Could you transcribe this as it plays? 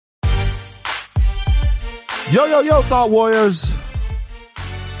Yo, Thought Warriors.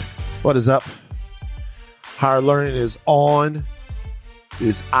 What is up? Higher Learning is on. It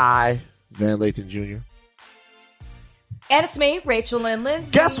is I, Van Lathan Jr. And it's me, Rachel Lynn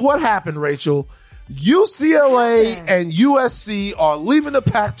Lindsay. Guess what happened, Rachel? UCLA and USC are leaving the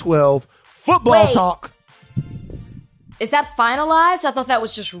Pac-12. Football talk. Is that finalized? I thought that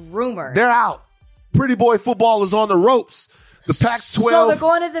was just rumor. They're out. Pretty boy football is on the ropes. The Pac-12. So they're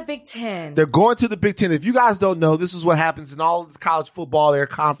going to the Big Ten. They're going to the Big Ten. If you guys don't know, this is what happens in all of the college football, their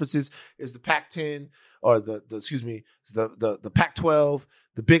conferences is the Pac-10 or the Pac-12,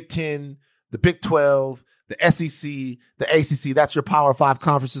 the Big Ten, the Big 12, the SEC, the ACC. That's your Power 5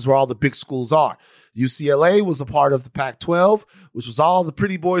 conferences where all the big schools are. UCLA was a part of the Pac-12, which was all the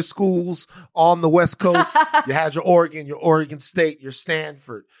pretty boy schools on the West Coast. You had your Oregon State, your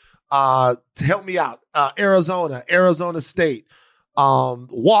Stanford. To help me out, Arizona State,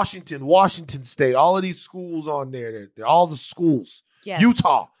 Washington State, all of these schools on there. They're all the schools. Yes.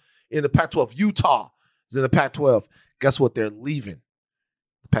 Utah in the Pac-12. Utah is in the Pac-12. Guess what? They're leaving.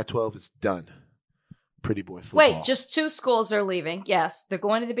 The Pac-12 is done. Pretty boy football. Wait, just 2 schools are leaving. Yes, they're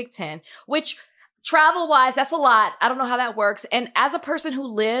going to the Big Ten, which travel-wise, that's a lot. I don't know how that works. And as a person who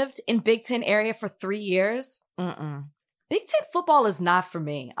lived in Big Ten area for 3 years, Big Ten football is not for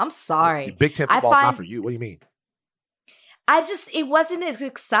me. I'm sorry. Big Ten football is not for you. What do you mean? It wasn't as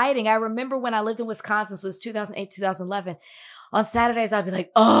exciting. I remember when I lived in Wisconsin, so it was 2008, 2011. On Saturdays, I'd be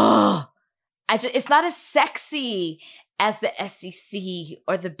like, it's not as sexy as the SEC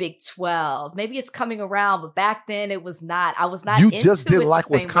or the Big 12. Maybe it's coming around, but back then it was not. I was not You into just didn't it like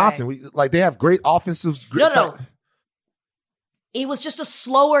the same Wisconsin. way. They have great offensive. No. It was just a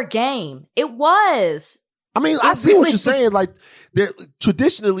slower game. It was. I mean, I see what you're saying. Like,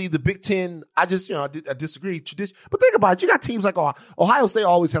 traditionally, the Big Ten, I disagree. But think about it. You got teams like Ohio State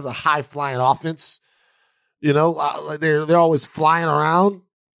always has a high-flying offense. You know, like they're always flying around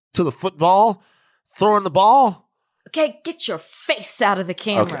to the football, throwing the ball. Okay, get your face out of the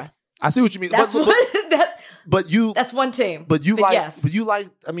camera. Okay. I see what you mean. That's that's one team. But you like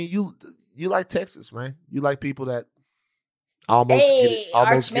Texas, man. You like people that almost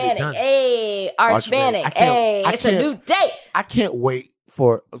Arch get it done. Hey, Arch Manning. Hey, it's a new day. I can't wait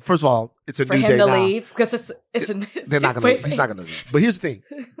for. First of all, it's a for new him day to now. leave because they're not going to. He's not going to leave. But here's the thing: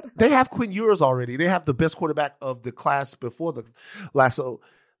 they have Quinn Ewers already. They have the best quarterback of the class before the last. So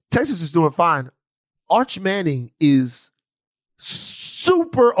Texas is doing fine. Arch Manning is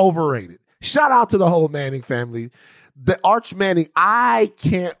super overrated. Shout out to the whole Manning family. The Arch Manning. I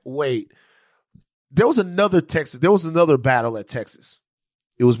can't wait. There was another battle at Texas.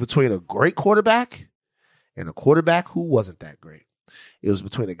 It was between a great quarterback and a quarterback who wasn't that great. It was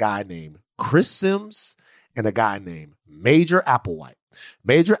between a guy named Chris Sims and a guy named Major Applewhite.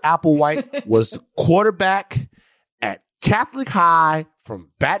 Major Applewhite was the quarterback at Catholic High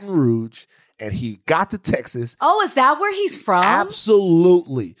from Baton Rouge, and he got to Texas. Oh, is that where he's from?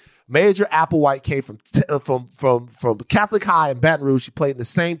 Absolutely. Major Applewhite came from Catholic High in Baton Rouge. He played in the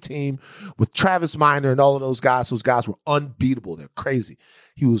same team with Travis Minor and all of those guys. Those guys were unbeatable. They're crazy.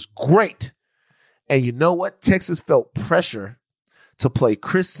 He was great. And you know what? Texas felt pressure to play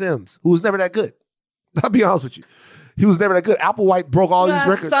Chris Sims, who was never that good. I'll be honest with you. He was never that good. Applewhite broke all these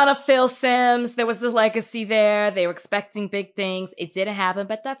records. Son of Phil Sims. There was the legacy there. They were expecting big things. It didn't happen,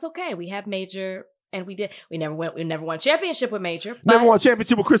 but that's okay. We have Major. And we did. We never won a championship with Major. Never won a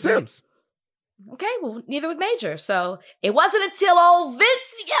championship with Chris Sims. Okay, well, neither with Major. So it wasn't until old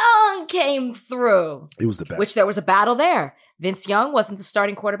Vince Young came through. It was the best. Which there was a battle there. Vince Young wasn't the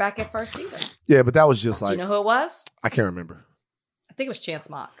starting quarterback at first either. Yeah, but that was just like. Do you know who it was? I can't remember. I think it was Chance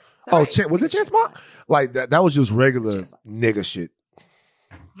Mock. Oh, right? Was it Chance Mock? Like that was just regular nigga shit.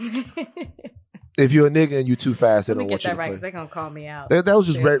 If you're a nigga and you too fast, they don't want you to play. Because they're gonna call me out. That was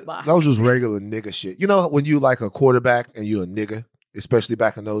just regular nigga shit. You know when you like a quarterback and you're a nigga, especially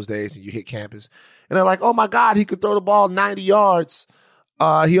back in those days, and you hit campus, and they're like, "Oh my God, he could throw the ball 90 yards.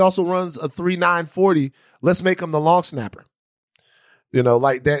 He also runs a 3.9 40. Let's make him the long snapper." You know,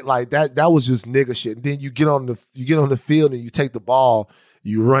 like that. That was just nigga shit. And then you get on the field and you take the ball,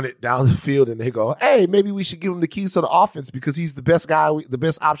 you run it down the field, and they go, "Hey, maybe we should give him the keys to the offense because he's the best guy, the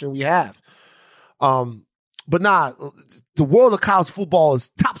best option we have." But nah, the world of college football is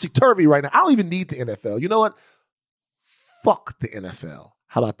topsy-turvy right now. I don't even need the NFL. You know what? Fuck the NFL.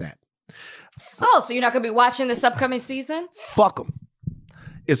 How about that? Oh, so you're not going to be watching this upcoming season? Fuck them.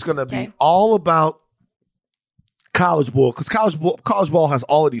 It's going to be all about college ball because college ball has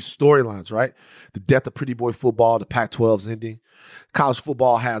all of these storylines, right? The death of pretty boy football, the Pac-12's ending. College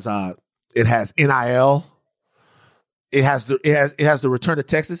football has NIL. It has the return to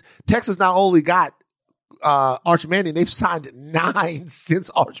Texas. Texas not only got Arch Manning. They've signed 9 since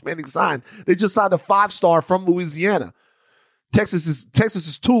Arch Manning signed. They just signed a 5-star from Louisiana. Texas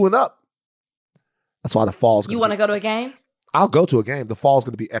is tooling up. That's why the fall's going to You want to go to a game? I'll go to a game. The fall's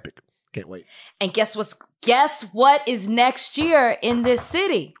going to be epic. Can't wait. And guess what is next year in this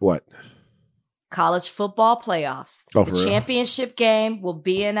city? What? College football playoffs. Oh, the for real? championship game will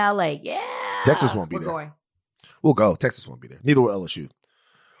be in LA. Yeah. Texas won't be there. We're going. We'll go. Texas won't be there. Neither will LSU.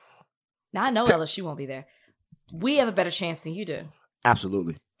 Now I know LSU won't be there. We have a better chance than you do.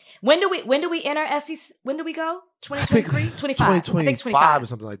 Absolutely. When do we enter SEC? When do we go? 2023? 25. 2025 I think 25 or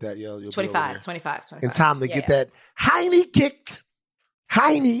something like that. Yeah, 25. In time to get that Heine kicked.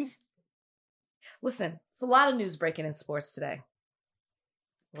 Heine. Listen, it's a lot of news breaking in sports today.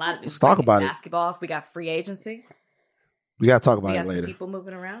 A lot of news. Let's talk about basketball. We got free agency. We got to talk about We it got some later. people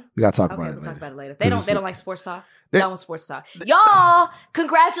moving around. We got to talk Okay, about it we'll later. talk about it later. They don't like sports talk. They- Done with sports talk. Y'all,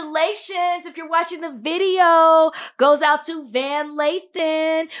 congratulations. If you're watching the video, goes out to Van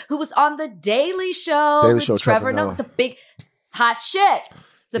Lathan, who was on the Daily Show. Daily with Show, Trevor Noah. It's hot shit.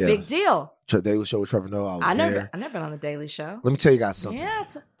 It's a Yeah. big deal. Daily Show with Trevor Noah. I was there. I've never been on the Daily Show. Let me tell you guys something. Yeah.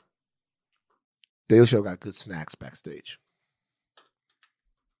 Daily Show got good snacks backstage.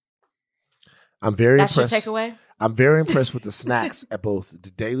 I'm very That's your impressed. takeaway? I'm very impressed with the snacks at both the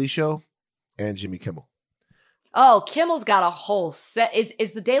Daily Show and Jimmy Kimmel. Oh, Kimmel's got a whole set.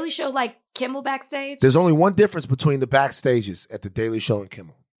 Is the Daily Show like Kimmel backstage? There's only one difference between the backstages at the Daily Show and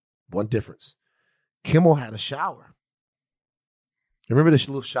Kimmel. One difference. Kimmel had a shower. Remember this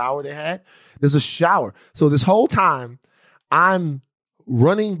little shower they had? There's a shower. So this whole time, I'm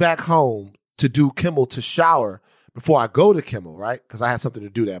running back home to do Kimmel to shower before I go to Kimmel, right? Because I had something to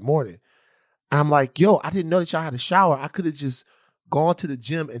do that morning. And I'm like, yo, I didn't know that y'all had a shower. I could have just gone to the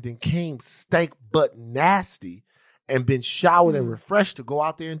gym and then came stank butt nasty and been showered and refreshed to go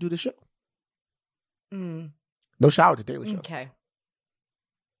out there and do the show. No shower at the Daily Show. Okay.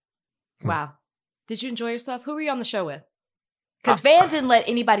 Wow. Did you enjoy yourself? Who were you on the show with? Because Van didn't let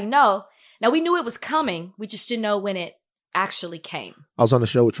anybody know. Now, we knew it was coming. We just didn't know when it actually came. I was on the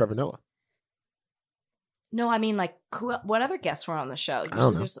show with Trevor Noah. No, I mean, like, what other guests were on the show? I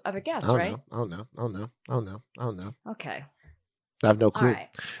don't know. There's other guests, I right? don't know. Okay. I have no clue. All right.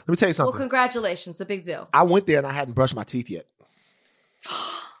 Let me tell you something. Well, congratulations. A big deal. I went there and I hadn't brushed my teeth yet.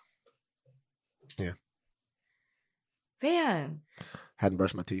 Yeah. Van. Hadn't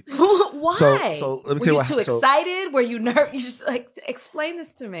brushed my teeth. Why? So let me tell you Were you too excited? Were you nervous? You just explain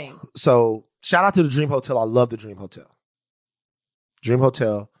this to me. So shout out to the Dream Hotel. I love the Dream Hotel. Dream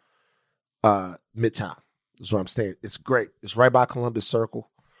Hotel, Midtown is where I'm staying. It's great. It's right by Columbus Circle.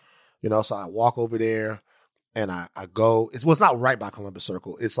 You know, so I walk over there and I go. It's not right by Columbus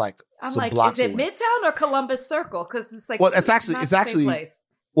Circle. It's like I'm some like, blocks is it away. Midtown or Columbus Circle? Because it's like, Well, it's not the same place.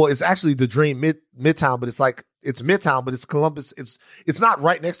 Well, it's actually the Dream Midtown, but it's like it's Midtown, but it's Columbus. It's not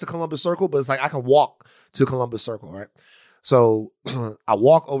right next to Columbus Circle, but it's like I can walk to Columbus Circle, right? So I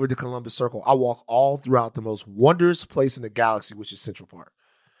walk over to Columbus Circle. I walk all throughout the most wondrous place in the galaxy, which is Central Park.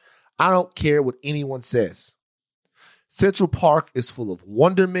 I don't care what anyone says. Central Park is full of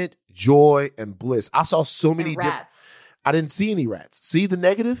wonderment, joy, and bliss. I saw so many rats. I didn't see any rats. See the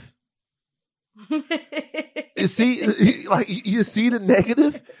negative? You see the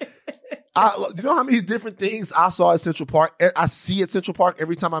negative? You know how many different things I saw at Central Park? I see at Central Park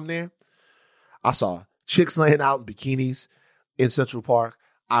every time I'm there. I saw chicks laying out in bikinis in Central Park.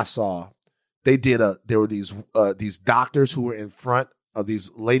 I saw there were these doctors who were in front of these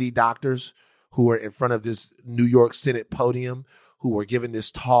lady doctors who were in front of this New York Senate podium who were giving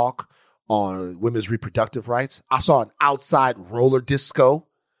this talk on women's reproductive rights. I saw an outside roller disco.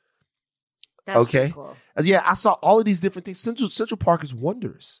 That's okay. Cool. Yeah, I saw all of these different things. Central Park is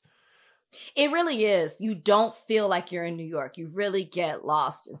wondrous. It really is. You don't feel like you're in New York. You really get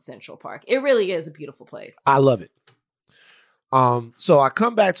lost in Central Park. It really is a beautiful place. I love it. So I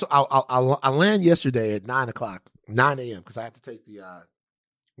come back. So I land yesterday at 9 a.m. because I have to take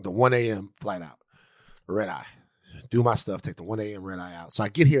the 1 a.m. flight out, red eye, do my stuff, take the 1 a.m. red eye out. So I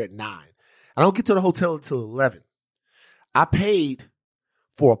get here at 9. I don't get to the hotel until 11. I paid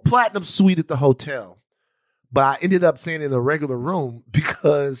for a platinum suite at the hotel, but I ended up staying in a regular room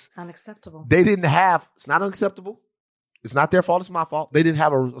because unacceptable. They didn't have. It's not unacceptable. It's not their fault. It's my fault. They didn't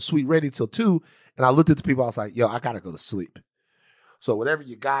have a suite ready till 2. And I looked at the people. I was like, yo, I got to go to sleep. So whatever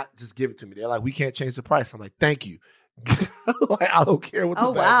you got, just give it to me. They're like, we can't change the price. I'm like, thank you. Like, I don't care what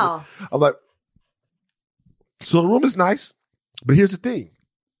the wow. I'm like, so the room is nice, but here's the thing.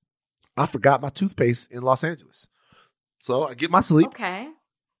 I forgot my toothpaste in Los Angeles. So I get my sleep. Okay.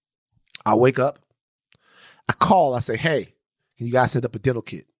 I wake up. I call. I say, hey, can you guys set up a dental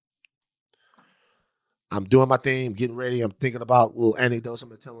kit? I'm doing my thing, getting ready. I'm thinking about little anecdotes I'm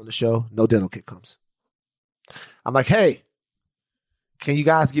going to tell on the show. No dental kit comes. I'm like, hey, can you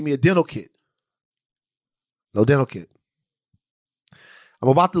guys give me a dental kit? No dental kit. I'm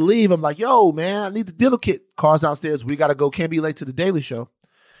about to leave. I'm like, yo, man, I need the dental kit. Car's downstairs. We got to go. Can't be late to the Daily Show.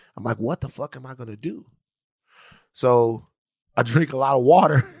 I'm like, what the fuck am I going to do? So I drink a lot of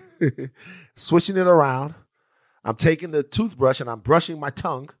water, switching it around. I'm taking the toothbrush and I'm brushing my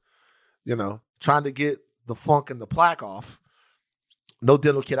tongue, trying to get the funk and the plaque off. No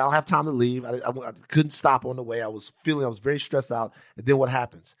dental kit. I don't have time to leave. I couldn't stop on the way. I was very stressed out. And then what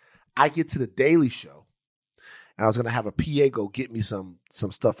happens? I get to the Daily Show. And I was going to have a PA go get me some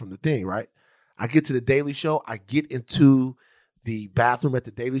stuff from the thing, right? I get to the Daily Show. I get into the bathroom at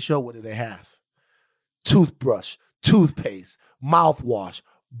the Daily Show. What do they have? Toothbrush, toothpaste, mouthwash.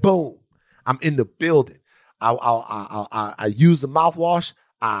 Boom. I'm in the building. I use the mouthwash.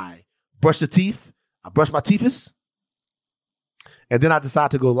 I brush the teeth. I brush my teeths. And then I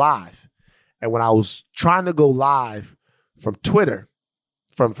decide to go live. And when I was trying to go live from Twitter,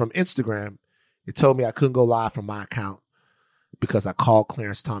 from Instagram, it told me I couldn't go live from my account because I called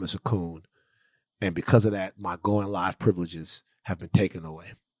Clarence Thomas a coon. And because of that, my going live privileges have been taken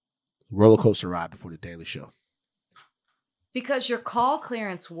away. Roller coaster ride before the Daily Show. Because you called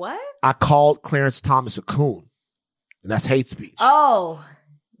Clarence what? I called Clarence Thomas a coon. And that's hate speech. Oh.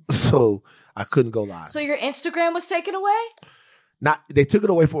 So I couldn't go live. So your Instagram was taken away? They took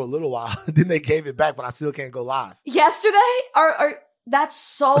it away for a little while. Then they gave it back, but I still can't go live. Yesterday? Or that's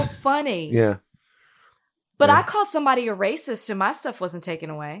so funny. Yeah. But I called somebody a racist and my stuff wasn't taken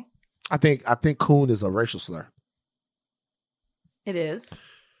away. I think coon is a racial slur. It is.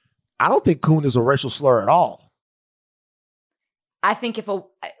 I don't think coon is a racial slur at all. I think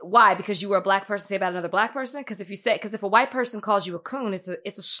why? Because you were a black person, say about another black person? Because if a white person calls you a coon, it's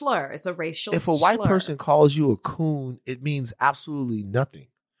a slur. It's a racial slur. If a white person calls you a coon, it means absolutely nothing.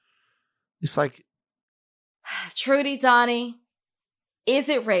 It's like... Trudy, Donnie, is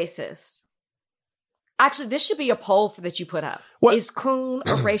it racist? Actually, this should be a poll that you put up. What? Is coon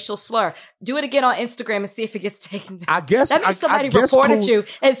a racial slur? Do it again on Instagram and see if it gets taken down. I guess that means somebody reported coon, you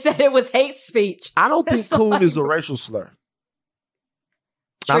and said it was hate speech. I don't think coon is a racial slur.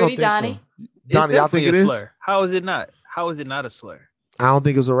 Trudy, Donnie? So. Donnie, I think it is. Slur. How is it not? How is it not a slur? I don't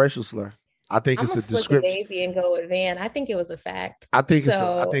think it's a racial slur. I think it's a description. I'm gonna and go with Van. I think it was a fact. I think it's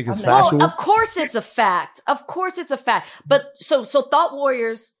factual. Well, of course it's a fact. Of course it's a fact. But so Thought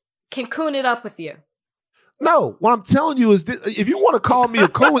Warriors can coon it up with you. No, what I'm telling you is this, if you want to call me a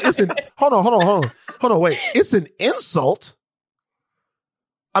coon, it's an hold on, wait. It's an insult.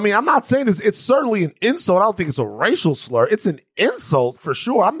 I mean, I'm not saying it's certainly an insult. I don't think it's a racial slur. It's an insult for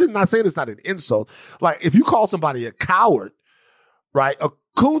sure. I'm not saying it's not an insult. Like if you call somebody a coward, right? A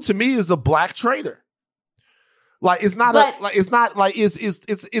coon to me is a black traitor. Like it's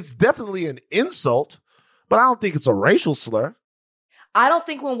definitely an insult, but I don't think it's a racial slur. I don't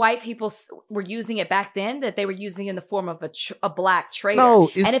think when white people were using it back then that they were using it in the form of a black traitor. No,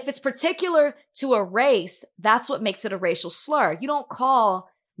 and if it's particular to a race, that's what makes it a racial slur. You don't call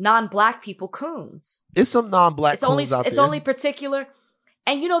non-black people coons. It's some non-black coons out there. It's only particular.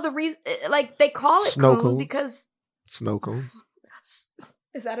 And you know the reason, like they call it snow coon coons. Because... Snow coons.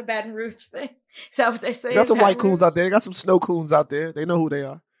 Is that a Baton Rouge thing? Is that what they say? They got some white coons out there. They got some snow coons out there. They know who they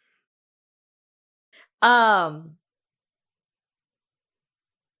are.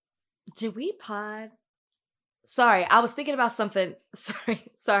 Did we pod? Sorry, I was thinking about something.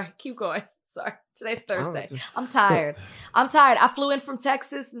 Sorry. Keep going. Sorry. Today's Thursday. I'm tired. I flew in from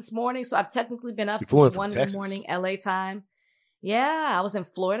Texas this morning, so I've technically been up since 1 in the morning, LA time. Yeah, I was in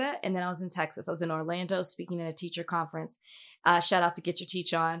Florida, and then I was in Texas. I was in Orlando speaking at a teacher conference. Shout out to Get Your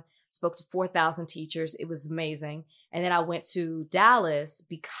Teach On. Spoke to 4,000 teachers. It was amazing. And then I went to Dallas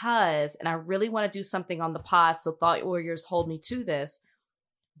because, and I really want to do something on the pod, so Thought Warriors hold me to this.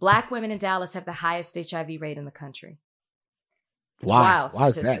 Black women in Dallas have the highest HIV rate in the country. It's Why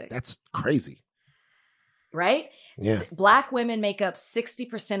is that? That's crazy. Right? Yeah. Black women make up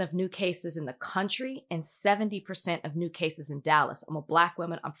 60% of new cases in the country and 70% of new cases in Dallas. I'm a Black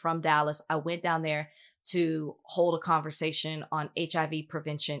woman. I'm from Dallas. I went down there to hold a conversation on HIV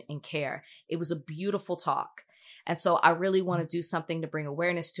prevention and care. It was a beautiful talk. And so I really want to do something to bring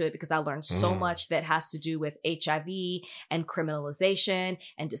awareness to it because I learned so much that has to do with HIV and criminalization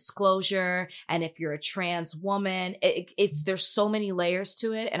and disclosure. And if you're a trans woman, there's so many layers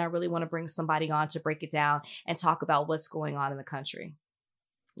to it. And I really want to bring somebody on to break it down and talk about what's going on in the country.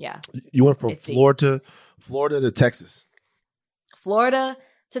 Yeah. You went from Florida to Texas. Florida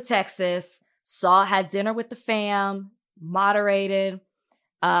to Texas. Had dinner with the fam, moderated.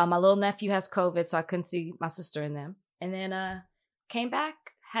 My little nephew has COVID, so I couldn't see my sister and them. And then came back,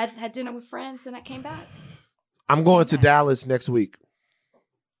 had dinner with friends, and I came back. I'm going to Dallas next week.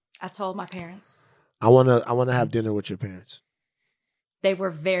 I told my parents. I wanna have dinner with your parents. They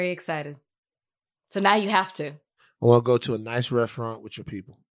were very excited. So now you have to. I want to go to a nice restaurant with your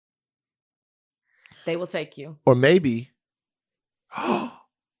people. They will take you. Or maybe.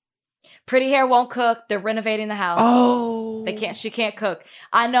 Pretty Hair won't cook. They're renovating the house. Oh. She can't cook.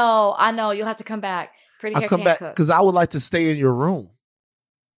 I know. You'll have to come back. Pretty Hair can't cook. Because I would like to stay in your room.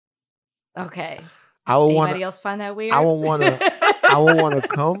 Okay. Anybody else find that weird? I would want to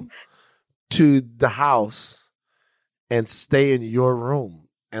come to the house and stay in your room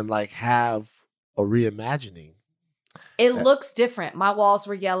and like have a reimagining. It looks different. My walls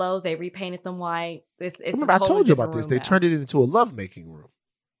were yellow. They repainted them white. It's remember, I told you about this. They turned it into a lovemaking room.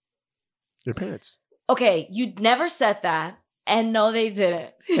 Your parents. Okay, you never said that. And no, they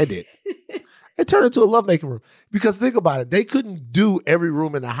didn't. They did. It turned into a lovemaking room. Because think about it. They couldn't do every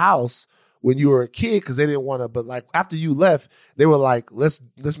room in the house when you were a kid because they didn't want to. But like after you left, they were like, let's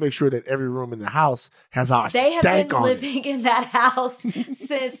make sure that every room in the house has our stank on it. They have been living in that house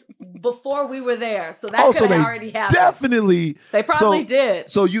since before we were there. So that could have already happened. Definitely. They probably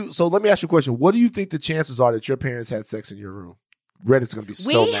did. So let me ask you a question. What do you think the chances are that your parents had sex in your room? Reddit's going to be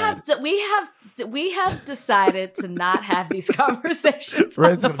so mad. We have decided to not have these conversations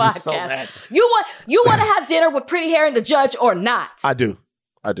Reddit's on the gonna podcast. Be so mad. You want to have dinner with Pretty Hair and the judge or not? I do.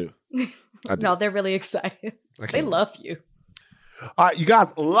 No, they're really excited. They love you. All right, you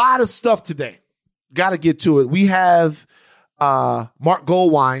guys, a lot of stuff today. Got to get to it. We have Marc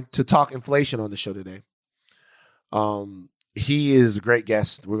Goldwein to talk inflation on the show today. He is a great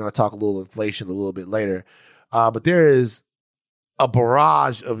guest. We're going to talk a little inflation a little bit later. But there is a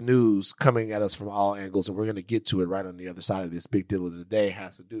barrage of news coming at us from all angles, and we're going to get to it right on the other side of this. Big deal of the day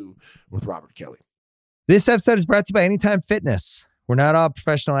has to do with Robert Kelly. This episode is brought to you by Anytime Fitness. We're not all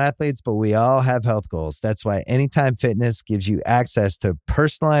professional athletes, but we all have health goals. That's why Anytime Fitness gives you access to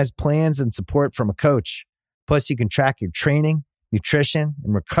personalized plans and support from a coach. Plus, you can track your training, nutrition,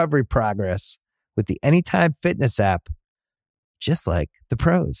 and recovery progress with the Anytime Fitness app, just like the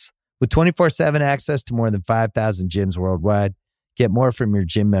pros. With 24/7 access to more than 5,000 gyms worldwide, get more from your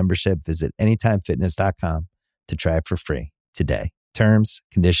gym membership. Visit anytimefitness.com to try it for free today. Terms,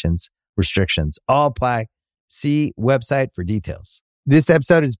 conditions, restrictions all apply. See website for details. This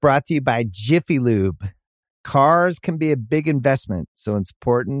episode is brought to you by Jiffy Lube. Cars can be a big investment, so it's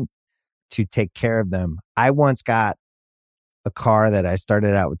important to take care of them. I once got a car that I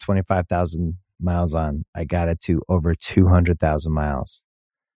started out with 25,000 miles on. I got it to over 200,000 miles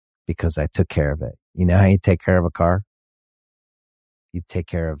because I took care of it. You know how you take care of a car? You take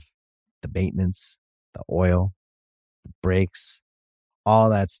care of the maintenance, the oil, the brakes, all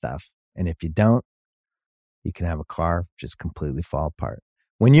that stuff. And if you don't, you can have a car just completely fall apart.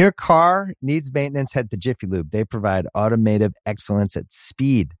 When your car needs maintenance, head to Jiffy Lube. They provide automotive excellence at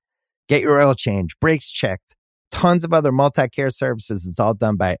speed. Get your oil change, brakes checked, tons of other multi-care services. It's all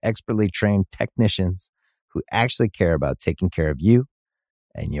done by expertly trained technicians who actually care about taking care of you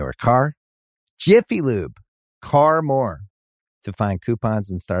and your car. Jiffy Lube, car more. To find coupons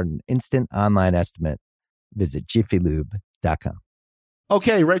and start an instant online estimate, visit jiffylube.com.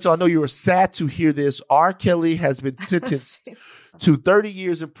 Okay, Rachel, I know you were sad to hear this. R. Kelly has been sentenced to 30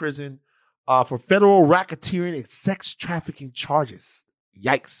 years in prison for federal racketeering and sex trafficking charges.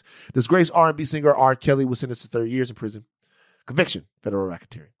 Yikes. Disgraced R&B singer R. Kelly was sentenced to 30 years in prison. Conviction, federal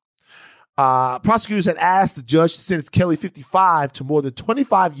racketeering. Prosecutors had asked the judge to sentence Kelly 55 to more than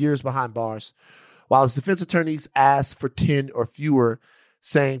 25 years behind bars, while his defense attorneys asked for 10 or fewer,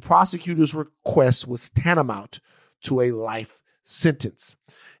 saying prosecutors' request was tantamount to a life sentence.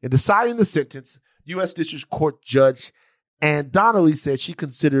 In deciding the sentence, U.S. District Court Judge Ann Donnelly said she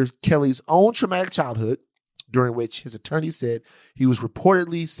considers Kelly's own traumatic childhood, during which his attorney said he was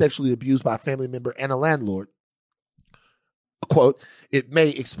reportedly sexually abused by a family member and a landlord. Quote, it may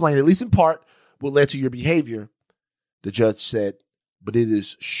explain, at least in part, what led to your behavior, the judge said, but it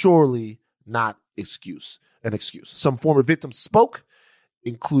is surely not an excuse. Some former victims spoke,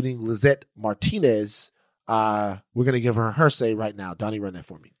 including Lizette Martinez. We're going to give her say right now. Donnie, run that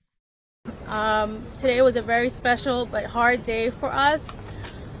for me. Today was a very special but hard day for us.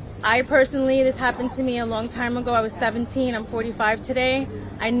 I personally, this happened to me a long time ago. I was 17. I'm 45 today.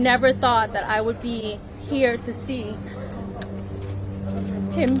 I never thought that I would be here to see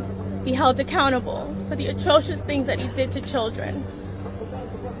him be held accountable for the atrocious things that he did to children.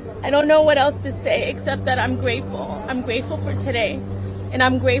 I don't know what else to say except that I'm grateful. I'm grateful for today. And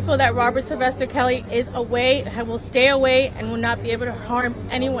I'm grateful that Robert Sylvester Kelly is away, will stay away, and will not be able to harm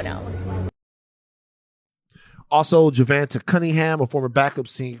anyone else. Also, Javanta Cunningham, a former backup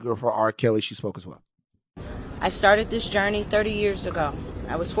singer for R. Kelly, she spoke as well. I started this journey 30 years ago.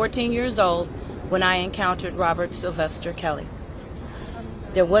 I was 14 years old when I encountered Robert Sylvester Kelly.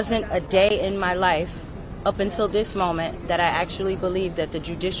 There wasn't a day in my life up until this moment that I actually believed that the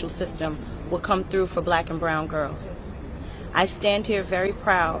judicial system would come through for black and brown girls. I stand here very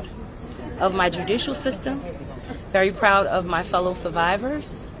proud of my judicial system, very proud of my fellow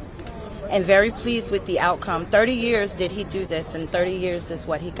survivors, and very pleased with the outcome. 30 years did he do this, and 30 years is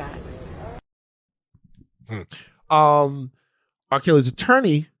what he got. R. Kelly's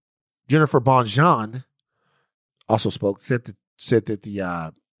attorney, Jennifer Bonjean, also spoke, said that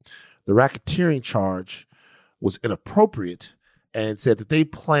the racketeering charge was inappropriate and said that they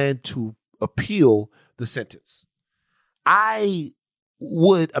plan to appeal the sentence. I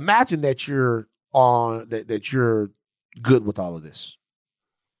would imagine that you're that you're good with all of this.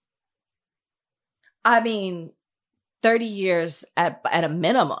 I mean, 30 years at a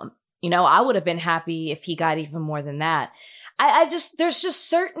minimum. You know, I would have been happy if he got even more than that. There's just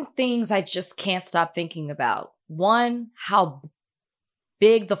certain things I just can't stop thinking about. One, how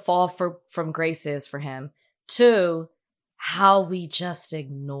big the fall from grace is for him. Two, how we just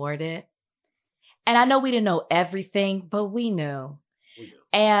ignored it. And I know we didn't know everything, but we knew.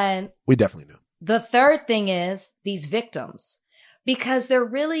 And we definitely knew. The third thing is these victims. Because there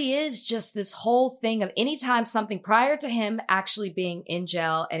really is just this whole thing of anytime something prior to him actually being in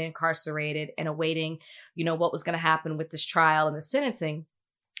jail and incarcerated and awaiting, you know, what was going to happen with this trial and the sentencing,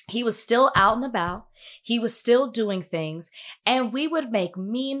 he was still out and about. He was still doing things. And we would make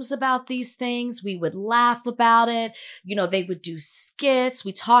memes about these things. We would laugh about it. You know, they would do skits.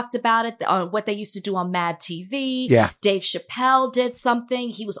 We talked about it on what they used to do on Mad TV. Yeah. Dave Chappelle did something.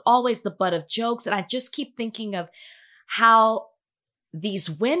 He was always the butt of jokes. And I just keep thinking of how these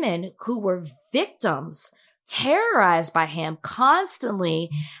women who were victims, terrorized by him, constantly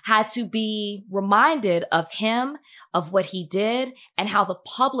had to be reminded of him, of what he did, and how the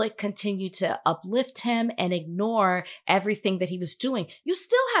public continued to uplift him and ignore everything that he was doing. You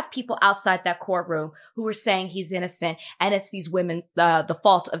still have people outside that courtroom who are saying he's innocent, and it's these women, the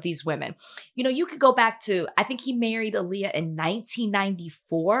fault of these women. You know, you could go back to, I think he married Aaliyah in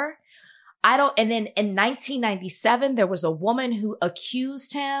 1994. And then in 1997, there was a woman who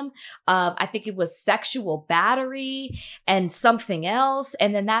accused him of, I think it was sexual battery and something else.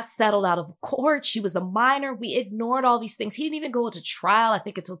 And then that settled out of court. She was a minor. We ignored all these things. He didn't even go to trial, I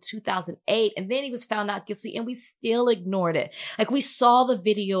think, until 2008. And then he was found not guilty and we still ignored it. Like, we saw the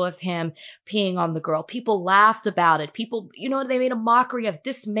video of him peeing on the girl. People laughed about it. People, you know, they made a mockery of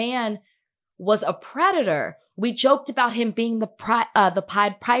this man was a predator. We joked about him being the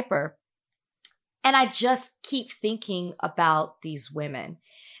Pied Piper. And I just keep thinking about these women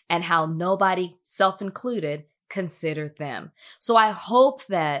and how nobody, self-included, considered them. So I hope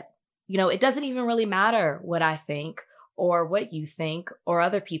that, you know, it doesn't even really matter what I think or what you think or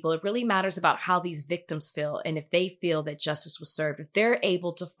other people. It really matters about how these victims feel. And if they feel that justice was served, if they're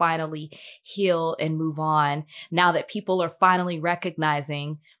able to finally heal and move on, now that people are finally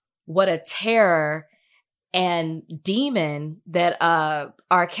recognizing what a terror and demon that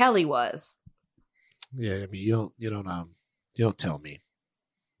R. Kelly was. Yeah, I mean, you don't tell me.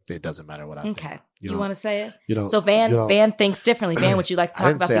 It doesn't matter what I think. Okay. You want to say it? You know. So Van thinks differently. Van, would you like to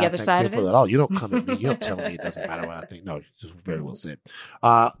talk about the other side of it? At all. You don't come at me. You don't tell me it doesn't matter what I think. No, just very well said.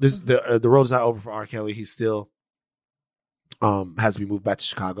 The road is not over for R. Kelly. He still has to be moved back to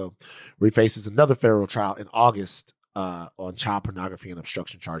Chicago, where he faces another federal trial in August on child pornography and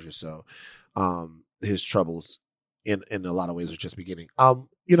obstruction charges. So his troubles in a lot of ways are just beginning.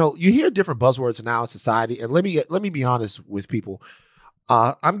 You know, you hear different buzzwords now in society, and let me be honest with people.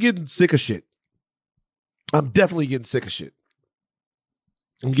 I'm getting sick of shit. I'm definitely getting sick of shit.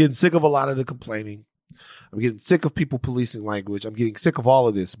 I'm getting sick of a lot of the complaining. I'm getting sick of people policing language. I'm getting sick of all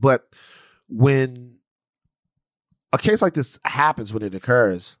of this. But when a case like this happens, when it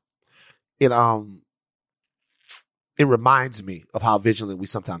occurs, it reminds me of how vigilant we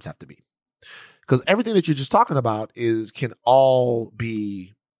sometimes have to be. Because everything that you're just talking about can all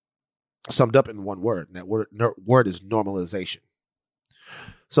be summed up in one word. And that word is normalization.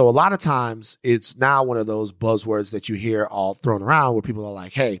 So a lot of times it's now one of those buzzwords that you hear all thrown around where people are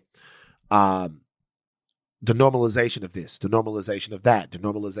like, hey, the normalization of this, the normalization of that, the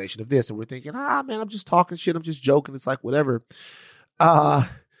normalization of this. And we're thinking, man, I'm just talking shit. I'm just joking. It's like, whatever.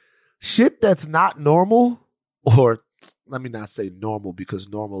 Shit that's not normal, or let me not say normal, because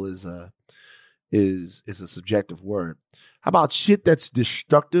normal is is a subjective word. How about shit that's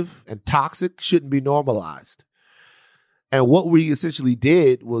destructive and toxic shouldn't be normalized? And what we essentially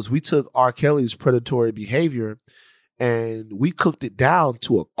did was we took R. Kelly's predatory behavior and we cooked it down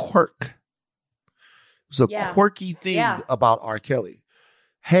to a quirk. It's a quirky thing about R. Kelly.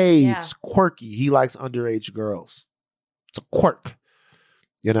 Hey, it's quirky. He likes underage girls. It's a quirk,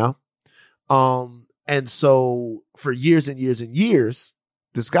 you know? And so for years and years and years,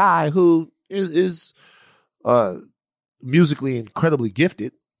 this guy who is musically incredibly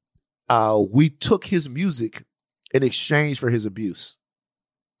gifted, we took his music in exchange for his abuse.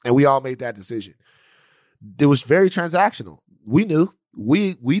 And we all made that decision. It was very transactional. We knew.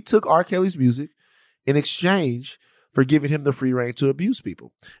 We took R. Kelly's music in exchange for giving him the free reign to abuse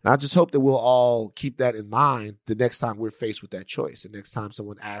people. And I just hope that we'll all keep that in mind the next time we're faced with that choice. The next time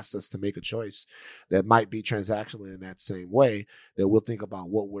someone asks us to make a choice that might be transactional in that same way, that we'll think about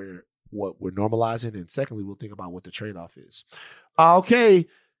what we're normalizing. And secondly, we'll think about what the trade-off is. Okay,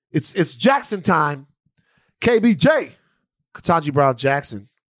 it's Jackson time. KBJ, Ketanji Brown Jackson,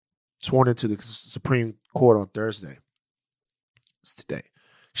 sworn into the Supreme Court on Thursday. It's today.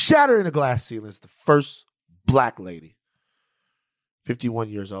 Shattering the glass ceiling is the first Black lady, 51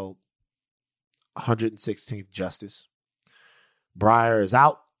 years old, 116th Justice. Breyer is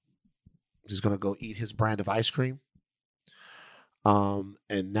out. He's going to go eat his brand of ice cream.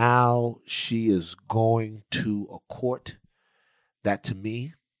 And now she is going to a court that, to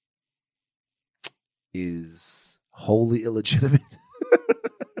me, is wholly illegitimate.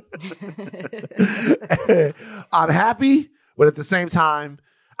 I'm happy, but at the same time,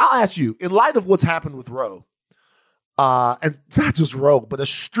 I'll ask you, in light of what's happened with Roe, and not just Roe, but a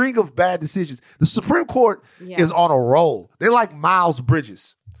string of bad decisions, the Supreme Court is on a roll. They're like Miles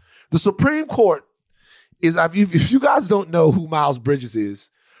Bridges. The Supreme Court is, if you guys don't know who Miles Bridges is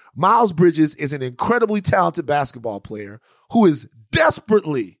an incredibly talented basketball player who is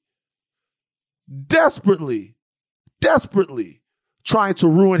desperately trying to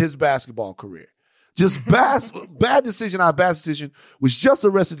ruin his basketball career. Just bad decision on bad decision. Was just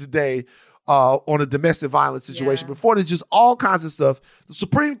arrested today on a domestic violence situation. Yeah. Before there's just all kinds of stuff. The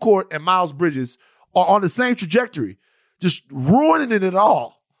Supreme Court and Miles Bridges are on the same trajectory, just ruining it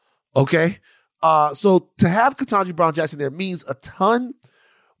all. Okay? So to have Ketanji Brown Jackson there means a ton,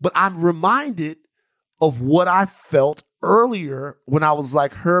 but I'm reminded of what I felt earlier when I was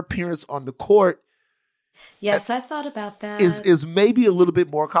like, her appearance on the court. Yes, I thought about that. Is maybe a little bit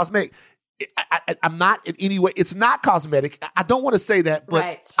more cosmetic. I'm not in any way. It's not cosmetic. I don't want to say that,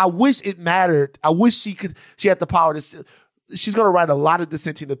 but I wish it mattered. I wish she had the power to. She's going to write a lot of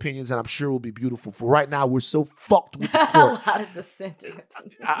dissenting opinions, and I'm sure will be beautiful. For right now, we're so fucked with the court. A lot of dissenting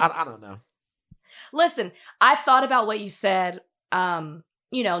opinions. I don't know. Listen, I thought about what you said,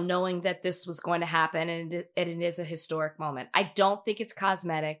 knowing that this was going to happen, and it is a historic moment. I don't think it's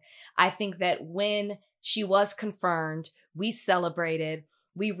cosmetic. I think that when she was confirmed, we celebrated.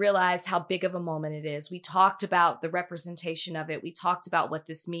 We realized how big of a moment it is. We talked about the representation of it. We talked about what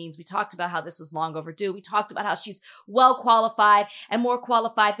this means. We talked about how this was long overdue. We talked about how she's well qualified and more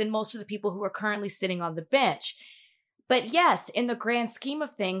qualified than most of the people who are currently sitting on the bench. But yes, in the grand scheme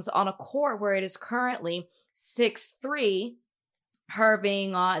of things, on a court where it is currently 6-3, her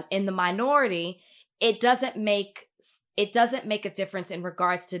being in the minority, it doesn't make a difference in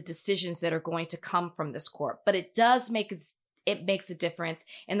regards to decisions that are going to come from this court. But it makes a difference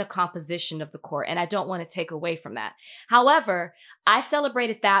in the composition of the court. And I don't want to take away from that. However, I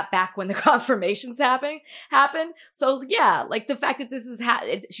celebrated that back when the confirmations happened. So yeah, like the fact that this is,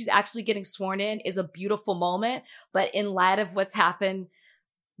 she's actually getting sworn in is a beautiful moment. But in light of what's happened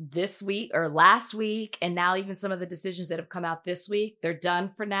this week or last week, and now even some of the decisions that have come out this week, they're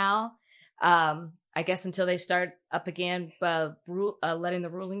done for now. I guess until they start up again, letting the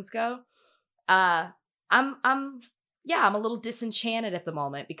rulings go. I'm a little disenchanted at the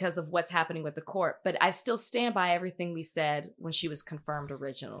moment because of what's happening with the court, but I still stand by everything we said when she was confirmed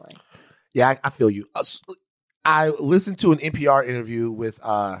originally. Yeah, I feel you. I listened to an NPR interview with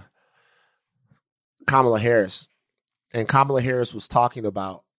Kamala Harris, and Kamala Harris was talking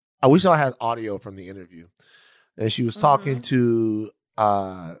about, I wish I had audio from the interview, and she was talking to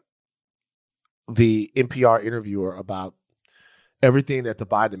the NPR interviewer about everything that the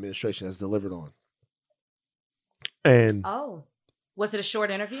Biden administration has delivered on. And was it a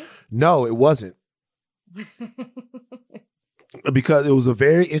short interview? No, it wasn't. Because it was a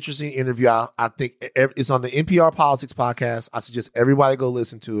very interesting interview. I think it's on the NPR Politics podcast. I suggest everybody go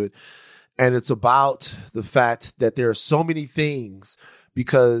listen to it. And it's about the fact that there are so many things,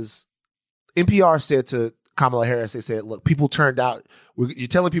 because NPR said to Kamala Harris, they said, look, people turned out, you're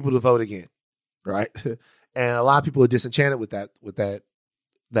telling people to vote again. right? And a lot of people are disenchanted with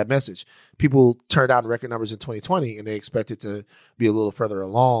that message. People turned down record numbers in 2020 and they expected to be a little further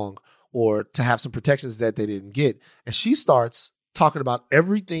along or to have some protections that they didn't get. And she starts talking about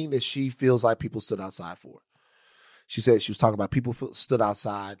everything that she feels like people stood outside for. She said she was talking about people stood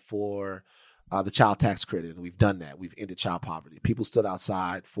outside for the child tax credit, and we've done that. We've ended child poverty. People stood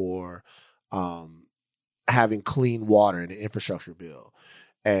outside for having clean water in the infrastructure bill,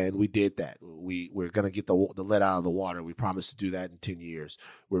 and we did that. We're going to get the lead out of the water. We promised to do that in 10 years.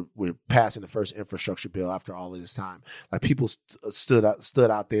 We're passing the first infrastructure bill after all of this time. Like people stood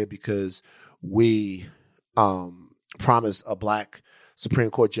out there because we promised a black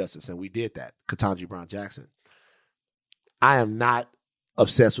Supreme Court justice, and we did that. Ketanji Brown Jackson. I am not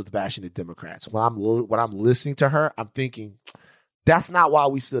obsessed with bashing the Democrats. When I'm listening to her, I'm thinking, that's not why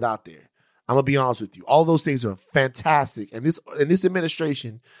we stood out there. I'm gonna be honest with you. All those things are fantastic, and this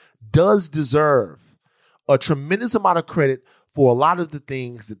administration does deserve a tremendous amount of credit for a lot of the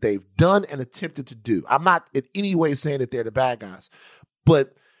things that they've done and attempted to do. I'm not in any way saying that they're the bad guys,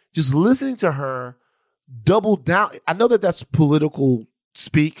 but just listening to her double down. I know that that's political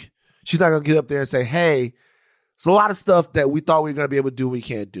speak. She's not gonna get up there and say, "Hey, it's a lot of stuff that we thought we were going to be able to do. We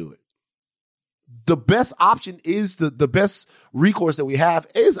can't do it." The best option is the best recourse that we have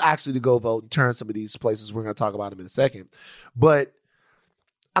is actually to go vote and turn some of these places. We're going to talk about them in a second. But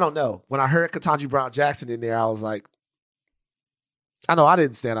I don't know. When I heard Ketanji Brown Jackson in there, I was like, I know I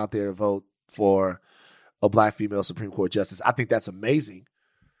didn't stand out there and vote for a black female Supreme Court justice. I think that's amazing.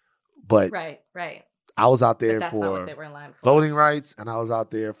 But right. I was out there that's not what for they were in line for. Voting rights, and I was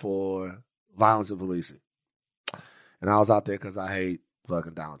out there for violence and policing. And I was out there because I hate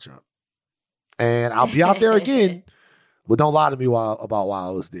fucking Donald Trump. And I'll be out there again, but don't lie to me about why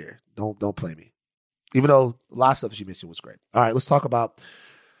I was there. Don't play me. Even though a lot of stuff that you mentioned was great. All right, let's talk about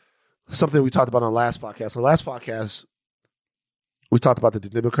something we talked about on the last podcast. On the last podcast, we talked about that the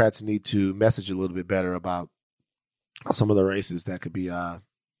Democrats need to message a little bit better about some of the races that could be that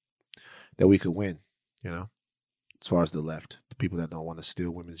we could win, as far as the left, the people that don't want to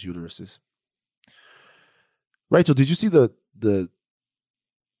steal women's uteruses. Rachel, did you see the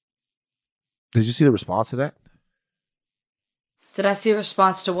response to that? Did I see a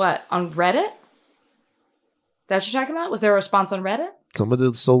response to what? On Reddit? That's what you're talking about? Was there a response on Reddit? Some of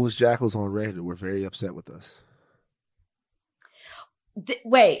the soulless jackals on Reddit were very upset with us.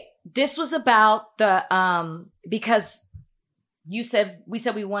 Wait, this was about the because we said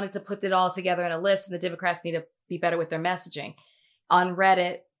we wanted to put it all together in a list, and the Democrats need to be better with their messaging. On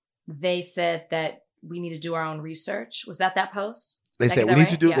Reddit, they said that we need to do our own research. Was that post? They said we need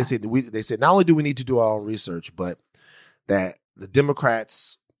to do. Yeah. They said not only do we need to do our own research, but that the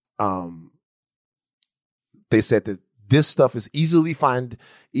Democrats, they said that this stuff is easily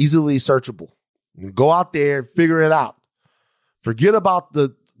searchable. Go out there, figure it out. Forget about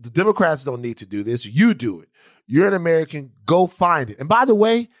the Democrats don't need to do this. You do it. You're an American. Go find it. And by the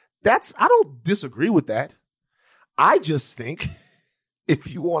way, I don't disagree with that. I just think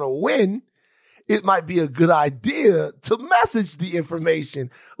if you want to win, it might be a good idea to message the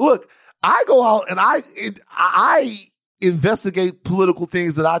information. Look, I go out and I investigate political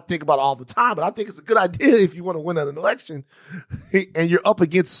things that I think about all the time, but I think it's a good idea if you want to win an election and you're up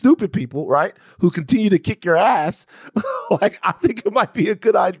against stupid people, right, who continue to kick your ass. Like, I think it might be a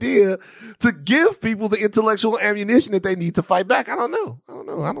good idea to give people the intellectual ammunition that they need to fight back. I don't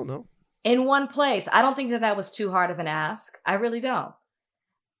know. In one place. I don't think that was too hard of an ask. I really don't.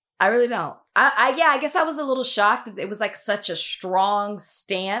 I guess I was a little shocked that it was like such a strong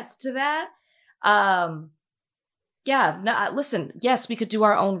stance to that. Listen, yes, we could do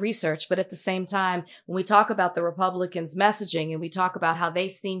our own research, but at the same time, when we talk about the Republicans' messaging and we talk about how they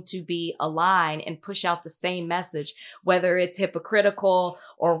seem to be aligned and push out the same message, whether it's hypocritical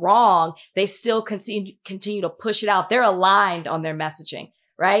or wrong, they still continue to push it out. They're aligned on their messaging,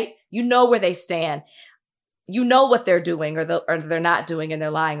 right? You know where they stand. You know what they're doing or they're not doing, and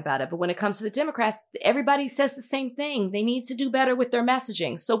they're lying about it. But when it comes to the Democrats, everybody says the same thing. They need to do better with their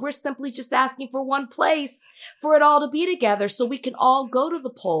messaging. So we're simply just asking for one place for it all to be together so we can all go to the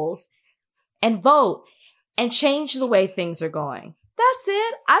polls and vote and change the way things are going. That's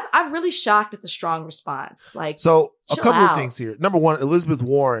it. I'm really shocked at the strong response. So a couple of things here. Number one, Elizabeth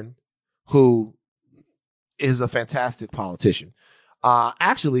Warren, who is a fantastic politician,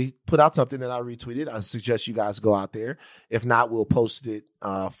 actually put out something that I retweeted. I suggest you guys go out there. If not, we'll post it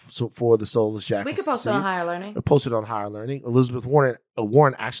for the Soulless Jackals. We could post it on Higher Learning. Post it on Higher Learning. Elizabeth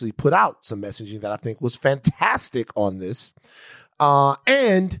Warren actually put out some messaging that I think was fantastic on this.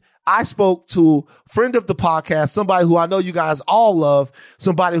 And I spoke to a friend of the podcast, somebody who I know you guys all love,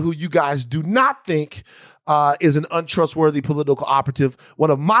 somebody who you guys do not think is an untrustworthy political operative.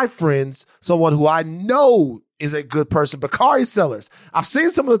 One of my friends, someone who I know is a good person, Bakari Sellers. I've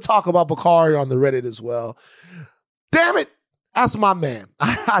seen some of the talk about Bakari on the Reddit as well. Damn it. That's my man.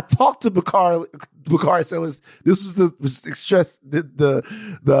 I talked to Bakari Sellers. This was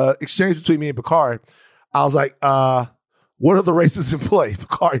the exchange between me and Bakari. I was like, what are the races in play?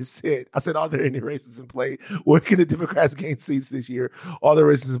 Bakari said, I said, are there any races in play? Where can the Democrats gain seats this year? Are there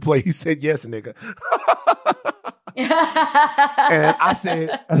races in play? He said, yes, nigga. and I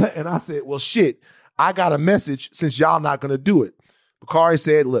said, well, shit, I got a message since y'all not going to do it. Bakari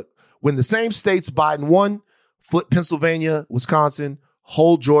said, look, when the same states Biden won, flip Pennsylvania, Wisconsin,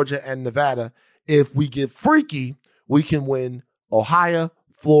 hold Georgia and Nevada, if we get freaky, we can win Ohio,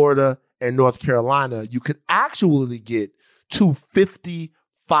 Florida, and North Carolina. You could actually get to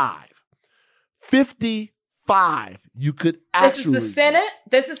 55. 55. You could actually. This is the Senate?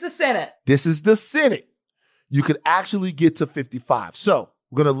 This is the Senate. This is the Senate. You could actually get to 55. So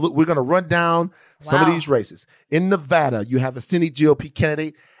we're gonna run down some of these races. In Nevada, you have a Senate GOP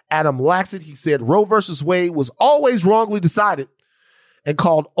candidate, Adam Laxett. He said Roe versus Wade was always wrongly decided and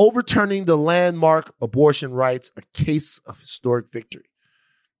called overturning the landmark abortion rights a case of historic victory.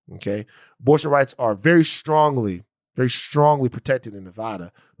 Okay. Abortion rights are very strongly protected in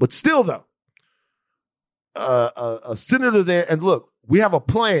Nevada. But still, though, a senator there, and look, we have a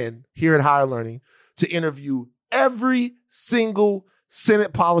plan here at Higher Learning to interview every single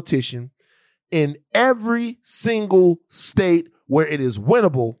Senate politician in every single state where it is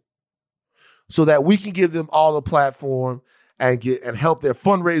winnable so that we can give them all a platform and help their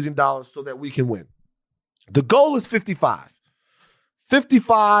fundraising dollars so that we can win. The goal is 55.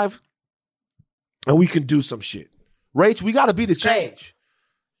 55, and we can do some shit. Rach, we got to be the change.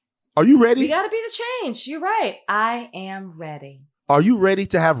 Are you ready? We got to be the change. You're right. I am ready. Are you ready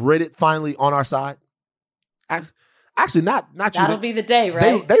to have Reddit finally on our side? Actually, not you. That'll be the day,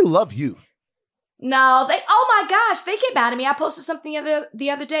 right? They love you. No, oh my gosh, they get mad at me. I posted something the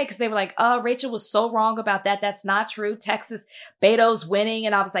other day because they were like, Rachel was so wrong about that. That's not true. Texas, Beto's winning.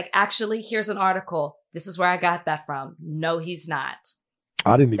 And I was like, actually, here's an article. This is where I got that from. No, he's not.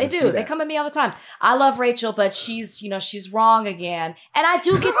 I didn't even see that. They come at me all the time. I love Rachel, but she's wrong again. And I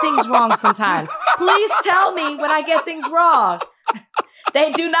do get things wrong sometimes. Please tell me when I get things wrong.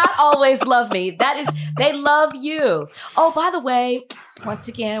 They do not always love me. They love you. Oh, by the way, once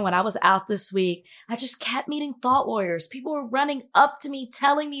again, when I was out this week, I just kept meeting thought warriors. People were running up to me,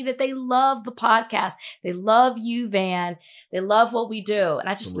 telling me that they love the podcast. They love you, Van. They love what we do. And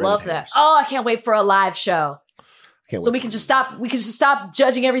I just love that. Oh, I can't wait for a live show. So we can just stop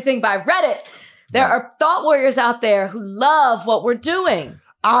judging everything by Reddit. There are thought warriors out there who love what we're doing.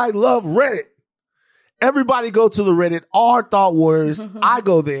 I love Reddit. Everybody go to the Reddit. Our thought warriors. I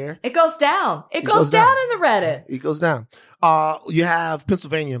go there. It goes down. It goes down in the Reddit. It goes down. You have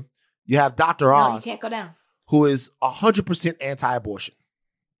Pennsylvania. You have Dr. Oz. No, you can't go down. Who is 100% anti-abortion,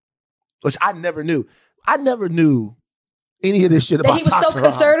 which I never knew. I never knew any of this shit about that he was Dr. so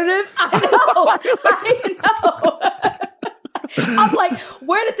conservative. Oz. I know. I'm like,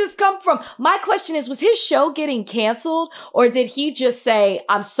 where did this come from? My question is, was his show getting canceled, or did he just say,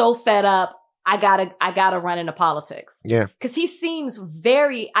 I'm so fed up, I gotta run into politics? Yeah. Because he seems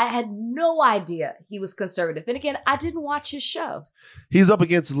I had no idea he was conservative. Then again, I didn't watch his show. He's up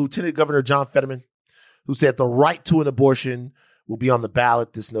against Lieutenant Governor John Fetterman, who said the right to an abortion will be on the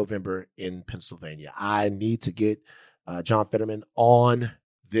ballot this November in Pennsylvania. I need to get John Fetterman on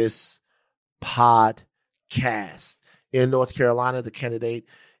this podcast. In North Carolina, the candidate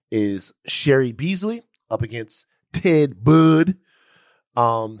is Sherry Beasley up against Ted Budd.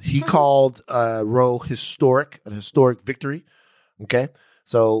 He called Roe a historic victory. Okay.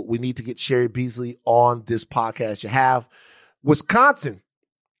 So we need to get Sherry Beasley on this podcast. You have Wisconsin,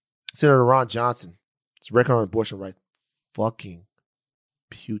 Senator Ron Johnson. His record on abortion rights, fucking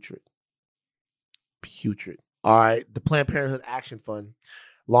putrid. All right. The Planned Parenthood Action Fund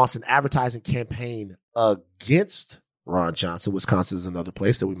launched an advertising campaign against Ron Johnson. Wisconsin is another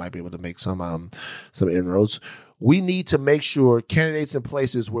place that we might be able to make some inroads. We need to make sure candidates in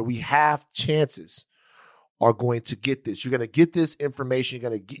places where we have chances are going to get this. You're going to get this information. You're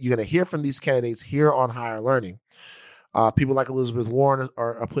going to hear from these candidates here on Higher Learning. People like Elizabeth Warren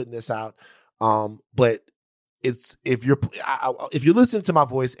are putting this out. But it's if you're listening to my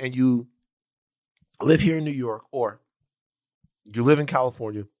voice and you live here in New York or you live in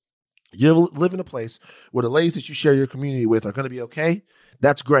California, you live in a place where the ladies that you share your community with are going to be okay,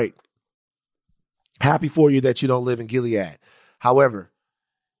 that's great. Happy for you that you don't live in Gilead. However,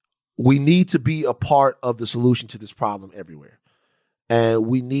 we need to be a part of the solution to this problem everywhere. And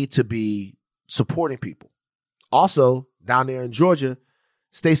we need to be supporting people. Also, down there in Georgia,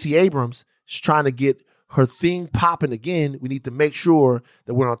 Stacey Abrams is trying to get her thing popping again. We need to make sure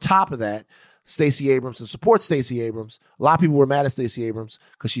that we're on top of that. Stacey Abrams and support Stacey Abrams. A lot of people were mad at Stacey Abrams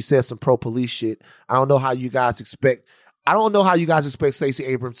because she said some pro-police shit. I don't know how you guys expect Stacey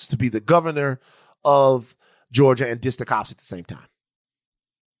Abrams to be the governor of Georgia and diss the cops at the same time.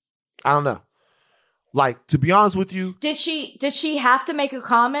 I don't know. Like, to be honest with you, did she have to make a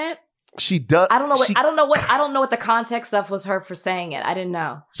comment? She does. I don't know what the context of was her for saying it. I didn't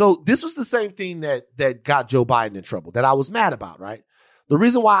know. So this was the same thing that got Joe Biden in trouble, that I was mad about, right? The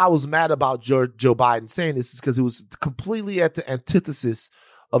reason why I was mad about Joe Biden saying this is because it was completely at the antithesis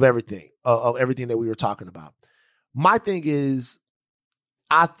of everything that we were talking about. My thing is,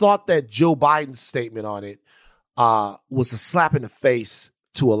 I thought that Joe Biden's statement on it was a slap in the face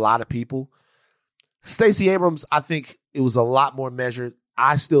to a lot of people. Stacey Abrams, I think it was a lot more measured.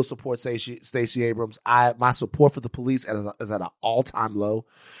 I still support Stacey Abrams. My support for the police is at an all-time low.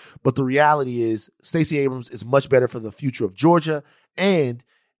 But the reality is Stacey Abrams is much better for the future of Georgia, and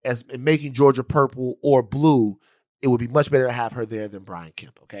as in making Georgia purple or blue, it would be much better to have her there than Brian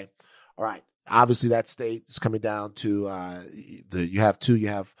Kemp, okay? All right. Obviously, that state is coming down to you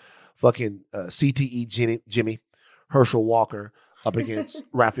have fucking CTE Jimmy, Herschel Walker up against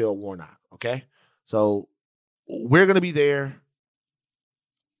Raphael Warnock, okay? So we're going to be there.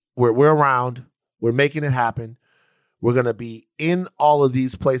 We're around. We're making it happen. We're going to be in all of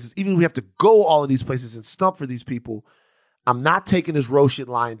these places. Even if we have to go all of these places and stump for these people, I'm not taking this road shit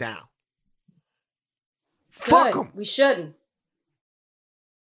lying down. Good. Fuck them. We shouldn't.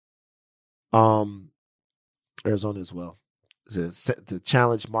 Arizona as well. The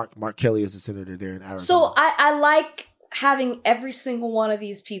challenge Mark Kelly is the senator there in Arizona. So I like having every single one of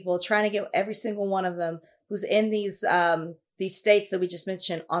these people, trying to get every single one of them who's in these states that we just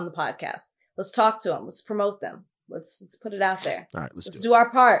mentioned on the podcast. Let's talk to them. Let's promote them. Let's put it out there. All right, let's do our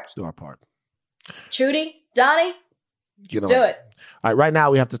part. Let's do our part. Trudy, Donnie, let's do it. All right, right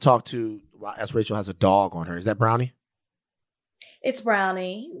now we have to talk to, as Rachel has a dog on her. Is that Brownie? It's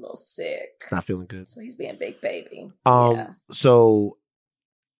Brownie. He's a little sick. It's not feeling good. So he's being a big baby. So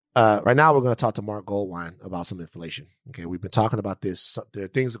right now we're going to talk to Marc Goldwein about some inflation. Okay, we've been talking about this. There are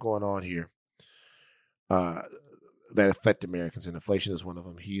things going on here that affect Americans, and inflation is one of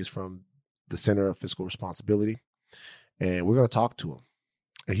them. He is from the Center of Fiscal Responsibility, and we're going to talk to him.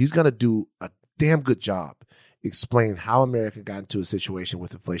 And he's going to do a damn good job explaining how America got into a situation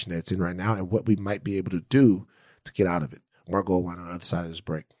with inflation that it's in right now and what we might be able to do to get out of it. Marc Goldwein on the other side of this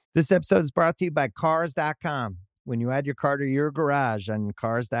break. This episode is brought to you by Cars.com. When you add your car to your garage on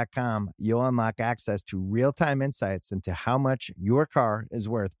Cars.com, you'll unlock access to real-time insights into how much your car is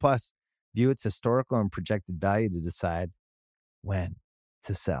worth. Plus, view its historical and projected value to decide when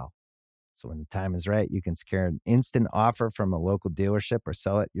to sell. So when the time is right, you can secure an instant offer from a local dealership or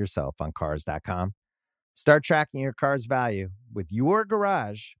sell it yourself on Cars.com. Start tracking your car's value with your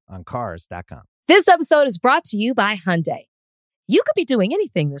garage on Cars.com. This episode is brought to you by Hyundai. You could be doing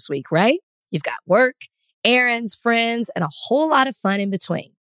anything this week, right? You've got work, errands, friends, and a whole lot of fun in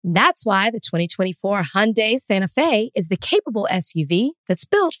between. That's why the 2024 Hyundai Santa Fe is the capable SUV that's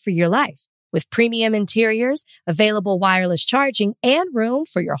built for your life. With premium interiors, available wireless charging, and room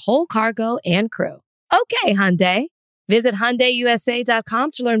for your whole cargo and crew. Okay, Hyundai. Visit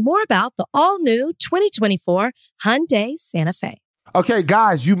HyundaiUSA.com to learn more about the all-new 2024 Hyundai Santa Fe. Okay,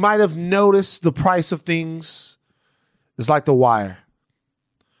 guys, you might have noticed the price of things. It's like The Wire.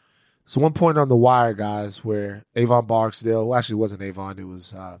 So one point on The Wire, guys, where Avon Barksdale, well, actually it wasn't Avon, it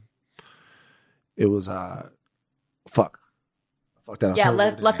was fuck that up. Yeah,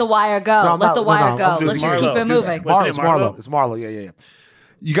 let The Wire go. No, let The Wire go. Let's just keep it moving. It's Marlo. It's Marlo. Yeah.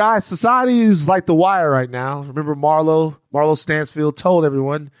 You guys, society is like The Wire right now. Remember Marlo Stansfield told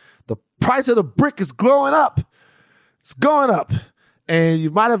everyone the price of the brick is going up. It's going up. And you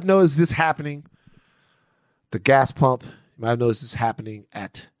might have noticed this happening. The gas pump. You might have noticed this happening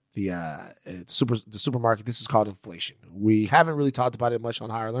at the supermarket. This is called inflation. We haven't really talked about it much on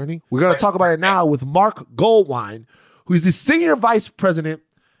Higher Learning. We're going to talk about it now with Marc Goldwein, who is the Senior Vice President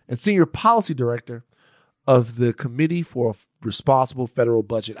and Senior Policy Director of the Committee for a Responsible Federal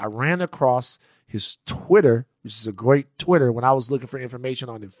Budget. I ran across his Twitter, which is a great Twitter, when I was looking for information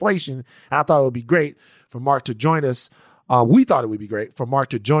on inflation. And I thought it would be great for Marc to join us. We thought it would be great for Marc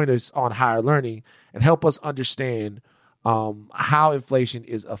to join us on Higher Learning and help us understand how inflation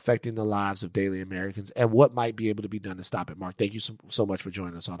is affecting the lives of daily Americans and what might be able to be done to stop it. Marc, thank you so much for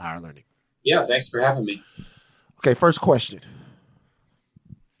joining us on Higher Learning. Yeah, thanks for having me. Okay, first question.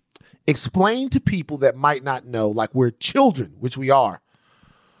 Explain to people that might not know, like we're children, which we are,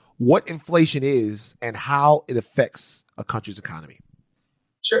 what inflation is and how it affects a country's economy.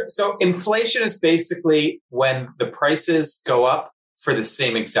 Sure. So inflation is basically when the prices go up for the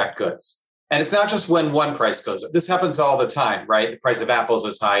same exact goods. And it's not just when one price goes up. This happens all the time, right? The price of apples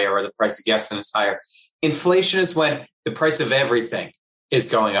is higher or the price of gasoline is higher. Inflation is when the price of everything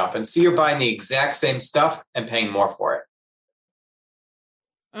is going up. And so you're buying the exact same stuff and paying more for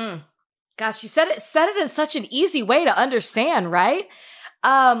it. Gosh, you said it in such an easy way to understand, right?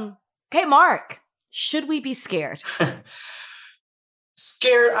 Okay, Mark, should we be scared?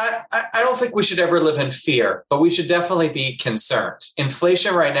 Scared? I don't think we should ever live in fear, but we should definitely be concerned.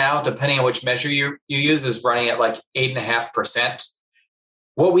 Inflation right now, depending on which measure you use, is running at like 8.5%.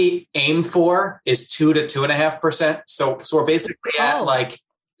 What we aim for is 2 to 2.5%. So we're basically at like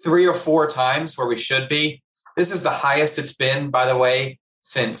 3 or 4 times where we should be. This is the highest it's been, by the way,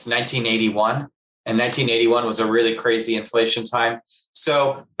 since 1981. And 1981 was a really crazy inflation time.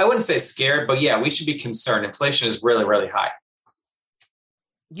 So I wouldn't say scared, but yeah, we should be concerned. Inflation is really, really high.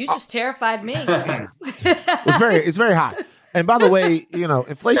 You just terrified me. It's very high. And by the way,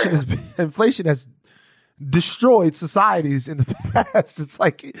 inflation has destroyed societies in the past.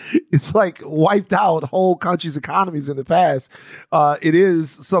 It's like wiped out whole countries' economies in the past. It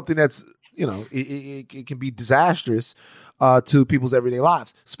is something that's, it can be disastrous to people's everyday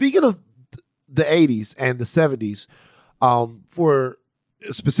lives. Speaking of the 80s and the 70s, for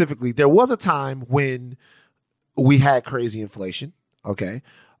specifically, there was a time when we had crazy inflation. Okay.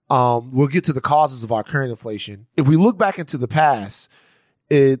 We'll get to the causes of our current inflation. If we look back into the past,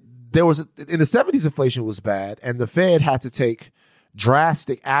 in the 70s, inflation was bad, and the Fed had to take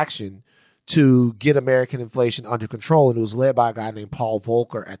drastic action to get American inflation under control. And it was led by a guy named Paul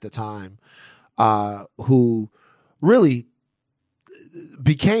Volcker at the time, who really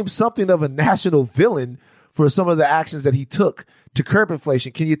became something of a national villain for some of the actions that he took to curb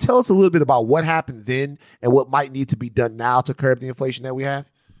inflation. Can you tell us a little bit about what happened then and what might need to be done now to curb the inflation that we have?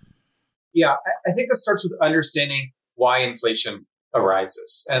 Yeah, I think this starts with understanding why inflation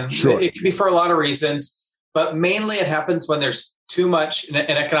arises. And Sure. It can be for a lot of reasons, but mainly it happens when there's too much, in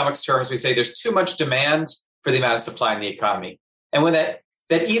economics terms, we say there's too much demand for the amount of supply in the economy. And when that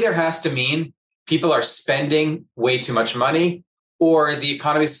either has to mean people are spending way too much money or the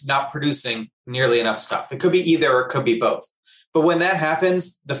economy is not producing nearly enough stuff. It could be either or it could be both. But when that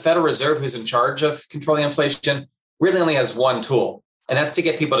happens, the Federal Reserve, who's in charge of controlling inflation, really only has one tool, and that's to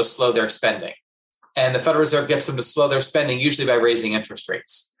get people to slow their spending. And the Federal Reserve gets them to slow their spending usually by raising interest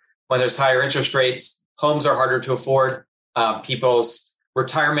rates. When there's higher interest rates, homes are harder to afford. People's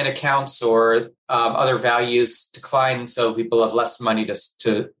retirement accounts or other values decline, and so people have less money to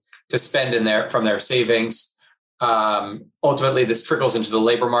spend from their savings. Ultimately, this trickles into the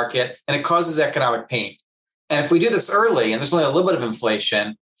labor market, and it causes economic pain. And if we do this early, and there's only a little bit of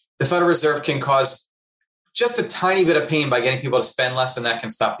inflation, the Federal Reserve can cause just a tiny bit of pain by getting people to spend less, and that can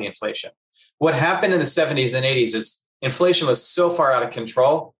stop the inflation. What happened in the 70s and 80s is inflation was so far out of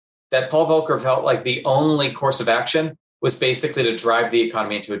control that Paul Volcker felt like the only course of action was basically to drive the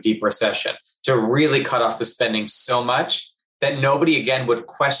economy into a deep recession, to really cut off the spending so much that nobody again would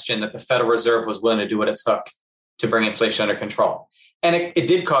question that the Federal Reserve was willing to do what it took to bring inflation under control. And it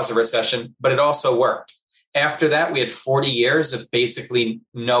did cause a recession, but it also worked. After that, we had 40 years of basically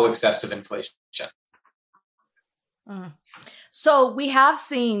no excessive inflation. So we have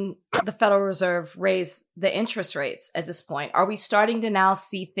seen the Federal Reserve raise the interest rates at this point. Are we starting to now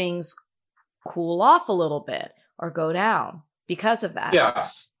see things cool off a little bit or go down because of that? Yeah.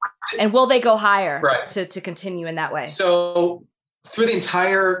 And will they go higher Right. to continue in that way? So through the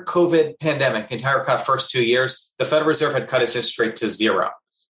entire COVID pandemic, the entire kind of first 2 years, the Federal Reserve had cut its interest rate to 0.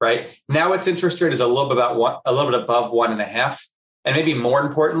 Right now, its interest rate is a little bit above 1.5, and maybe more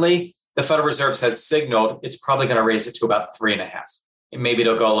importantly, the Federal Reserve has signaled it's probably going to raise it to about 3.5. Maybe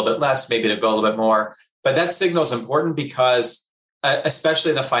it'll go a little bit less, maybe it'll go a little bit more, but that signal is important because,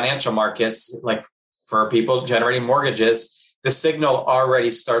 especially in the financial markets, like for people generating mortgages, the signal already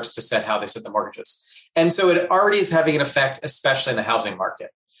starts to set how they set the mortgages, and so it already is having an effect, especially in the housing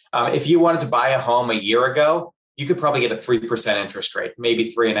market. If you wanted to buy a home a year ago, you could probably get a 3% interest rate,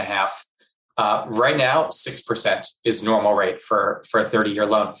 maybe 3.5. Right now, 6% is normal rate for a 30-year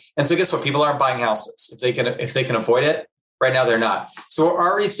loan. And so guess what? People aren't buying houses. If they can avoid it, right now they're not. So we're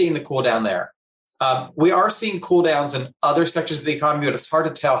already seeing the cool down there. We are seeing cool downs in other sectors of the economy, but it's hard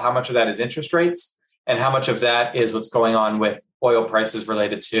to tell how much of that is interest rates and how much of that is what's going on with oil prices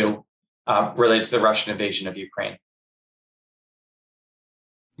related to the Russian invasion of Ukraine.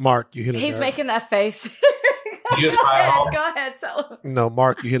 Mark, you hit it. He's making that face. You just buy a home? Go ahead, tell him. No,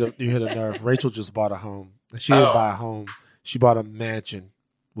 Mark, you hit a nerve. Rachel just bought a home. She didn't buy a home. She bought a mansion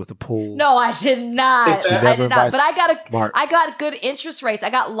with a pool. No, I did not. I did not. But I got good interest rates. I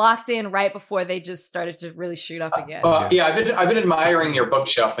got locked in right before they just started to really shoot up again. I've been admiring your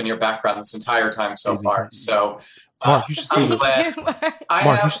bookshelf and your background this entire time so far. So, Mark, you should see you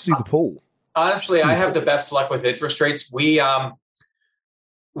should see the pool. Honestly, I have the best luck with interest rates. We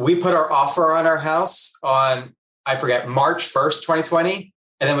put our offer on our house on, I forget, March 1st, 2020.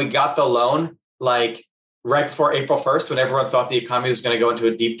 And then we got the loan like right before April 1st when everyone thought the economy was going to go into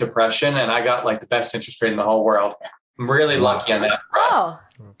a deep depression. And I got like the best interest rate in the whole world. I'm really lucky on that. Oh.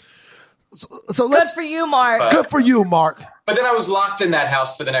 So good for you, Mark. Good for you, Mark. But then I was locked in that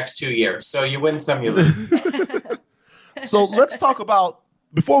house for the next 2 years. So you win some, you lose. So let's talk about,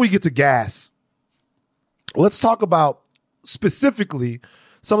 before we get to gas, let's talk about specifically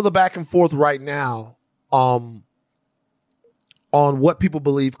some of the back and forth right now on what people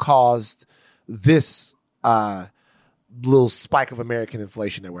believe caused this little spike of American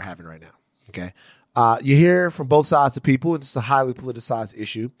inflation that we're having right now. Okay. You hear from both sides of people, and it's a highly politicized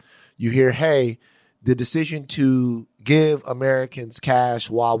issue. You hear, hey, the decision to give Americans cash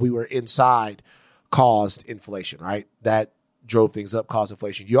while we were inside caused inflation, right? That drove things up, caused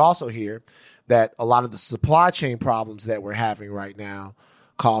inflation. You also hear that a lot of the supply chain problems that we're having right now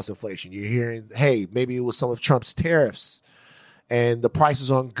cause inflation. You're hearing, hey, maybe it was some of Trump's tariffs and the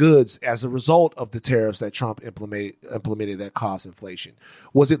prices on goods as a result of the tariffs that Trump implemented that caused inflation.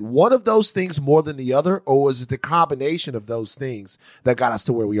 Was it one of those things more than the other, or was it the combination of those things that got us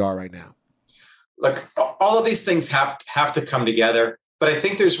to where we are right now? Look, all of these things have to come together, but I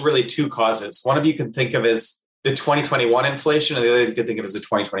think there's really two causes. One of you can think of as the 2021 inflation, and the other you can think of as the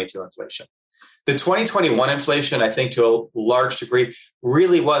 2022 inflation. The 2021 inflation, I think to a large degree,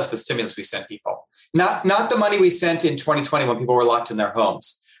 really was the stimulus we sent people. Not the money we sent in 2020 when people were locked in their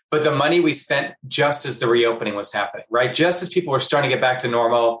homes, but the money we spent just as the reopening was happening, right? Just as people were starting to get back to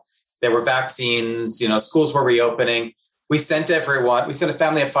normal, there were vaccines, schools were reopening. We sent a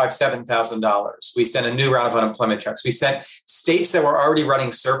family of $7,000. We sent a new round of unemployment checks. We sent states that were already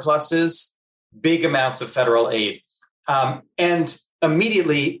running surpluses, big amounts of federal aid. And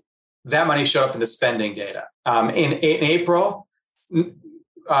immediately, that money showed up in the spending data. In April,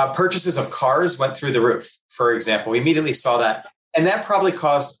 purchases of cars went through the roof, for example. We immediately saw that. And that probably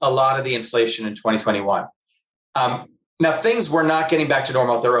caused a lot of the inflation in 2021. Now, things were not getting back to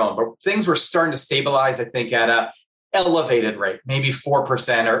normal of their own, but things were starting to stabilize, I think, at an elevated rate, maybe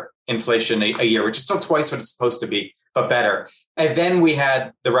 4% or inflation a year, which is still twice what it's supposed to be, but better. And then we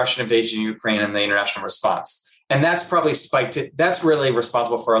had the Russian invasion of Ukraine and the international response. And that's probably spiked it. That's really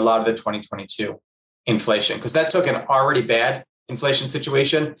responsible for a lot of the 2022 inflation, because that took an already bad inflation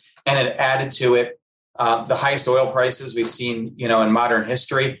situation and it added to it the highest oil prices we've seen, in modern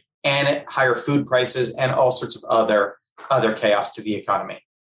history, and higher food prices and all sorts of other chaos to the economy.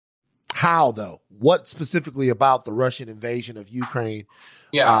 How, though? What specifically about the Russian invasion of Ukraine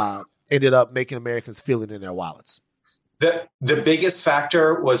ended up making Americans feel it in their wallets? The biggest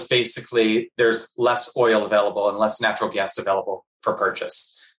factor was basically there's less oil available and less natural gas available for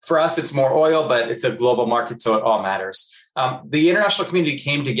purchase. For us, it's more oil, but it's a global market, so it all matters. The international community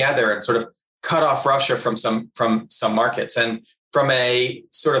came together and sort of cut off Russia from some markets. And from a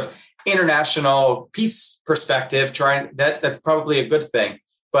sort of international peace perspective, that's probably a good thing.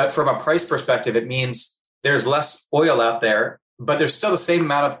 But from a price perspective, it means there's less oil out there, but there's still the same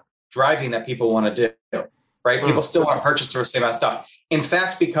amount of driving that people want to do. Right? People still want to purchase the same amount of stuff. In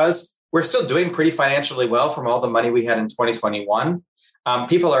fact, because we're still doing pretty financially well from all the money we had in 2021,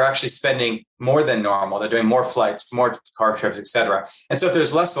 people are actually spending more than normal. They're doing more flights, more car trips, et cetera. And so if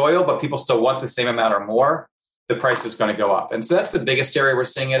there's less oil, but people still want the same amount or more, the price is going to go up. And so that's the biggest area we're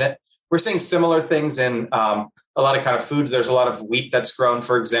seeing in it. We're seeing similar things in a lot of kind of food. There's a lot of wheat that's grown,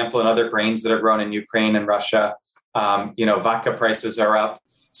 for example, and other grains that are grown in Ukraine and Russia. Vodka prices are up.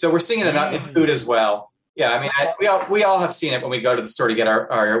 So we're seeing it in food as well. Yeah, I mean, we all have seen it when we go to the store to get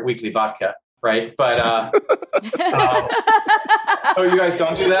our weekly vodka, right? But oh, you guys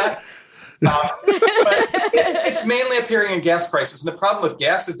don't do that? But it's mainly appearing in gas prices. And the problem with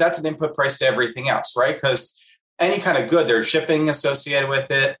gas is that's an input price to everything else, right? Because any kind of good, there's shipping associated with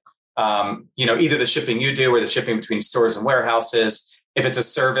it. Either the shipping you do or the shipping between stores and warehouses. If it's a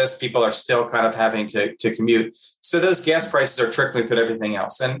service, people are still kind of having to commute. So those gas prices are trickling through everything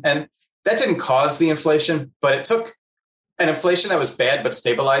else. And that didn't cause the inflation, but it took an inflation that was bad, but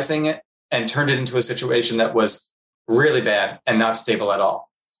stabilizing it, and turned it into a situation that was really bad and not stable at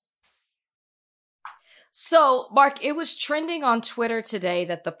all. So, Mark, it was trending on Twitter today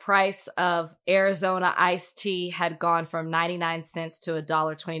that the price of Arizona iced tea had gone from 99 cents to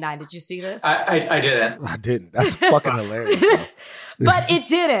 $1.29. Did you see this? I didn't. I didn't. That's fucking hilarious. But it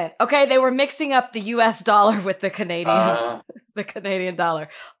didn't. Okay, they were mixing up the U.S. dollar with the Canadian dollar.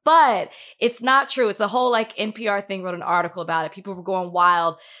 But it's not true. It's a whole NPR thing wrote an article about it. People were going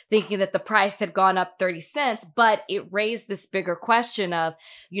wild thinking that the price had gone up 30 cents, but it raised this bigger question of,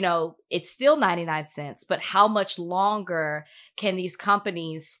 it's still 99 cents, but how much longer can these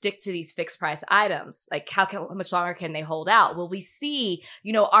companies stick to these fixed price items? How much longer can they hold out? Will we see,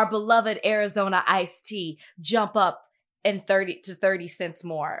 our beloved Arizona iced tea jump up and 30 cents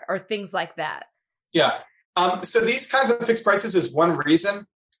more or things like that? Yeah. So these kinds of fixed prices is one reason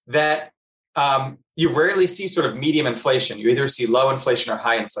that you rarely see sort of medium inflation. You either see low inflation or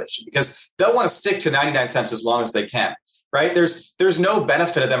high inflation because they'll want to stick to 99 cents as long as they can, right? There's no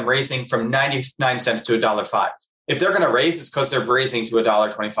benefit of them raising from 99 cents to $1.05. If they're going to raise, it's because they're raising to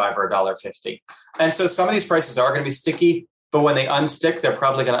 $1.25 or $1.50. And so some of these prices are going to be sticky, but when they unstick, they're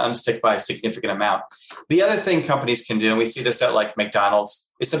probably going to unstick by a significant amount. The other thing companies can do, and we see this at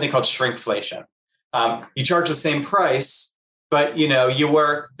McDonald's, is something called shrinkflation. You charge the same price, but the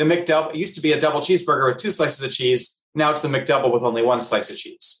McDouble, it used to be a double cheeseburger with 2 slices of cheese. Now it's the McDouble with only 1 slice of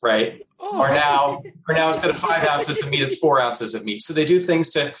cheese, right? Oh. Or now instead of 5 ounces of meat, it's 4 ounces of meat. So they do things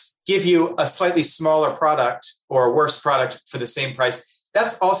to give you a slightly smaller product or a worse product for the same price.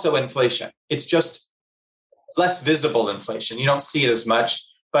 That's also inflation. It's just less visible inflation. You don't see it as much,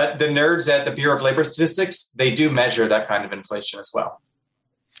 but the nerds at the Bureau of Labor Statistics, they do measure that kind of inflation as well.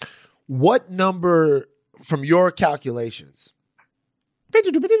 What number from your calculations? What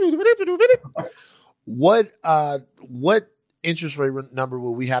interest rate number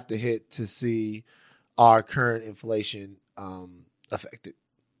will we have to hit to see our current inflation affected?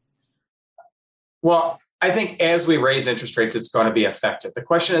 Well, I think as we raise interest rates, it's going to be affected. The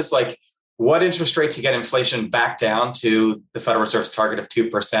question is what interest rate to get inflation back down to the Federal Reserve's target of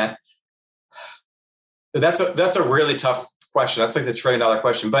 2%? That's a really tough question. That's the $1 trillion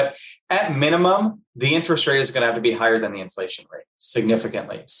question. But at minimum, the interest rate is going to have to be higher than the inflation rate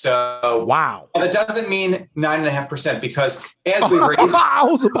significantly. So wow. That doesn't mean 9.5% because as we raise, I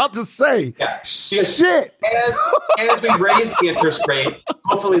was about to say, shit. As we raise the interest rate,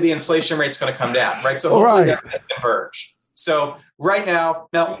 hopefully the inflation rate is going to come down, right? So hopefully they're going to converge. So right now,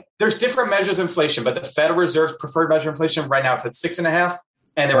 there's different measures of inflation, but the Federal Reserve's preferred measure of inflation right now it's at 6.5%,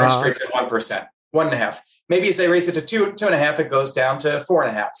 and their interest rate at 1%, 1.5%. Maybe as they raise it to 2.5%, it goes down to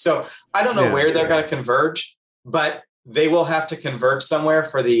 4.5%. So I don't know where they're going to converge, but they will have to converge somewhere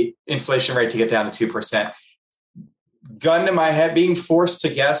for the inflation rate to get down to 2%. Gun to my head, being forced to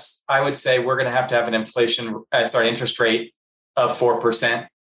guess, I would say we're going to have an interest rate of 4%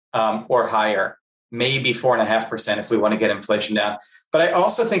 or higher, maybe 4.5% if we want to get inflation down. But I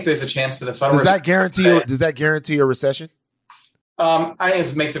also think there's a chance that the Federal Reserve does that guarantee a recession? I think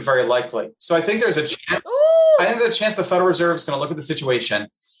it makes it very likely. So I think there's a chance. I think there's a chance the Federal Reserve is going to look at the situation.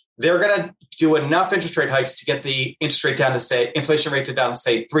 They're going to do enough interest rate hikes to get the interest rate down to inflation rate down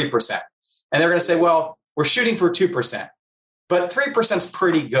to 3%. And they're going to say, well, we're shooting for 2%, but 3% is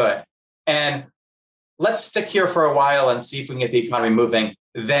pretty good. And let's stick here for a while and see if we can get the economy moving,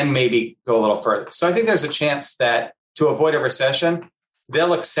 then maybe go a little further. So I think there's a chance that to avoid a recession,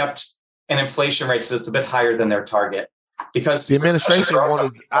 they'll accept an inflation rate that's a bit higher than their target. Because the administration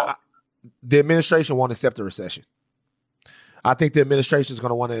won't accept a recession. I think the administration is going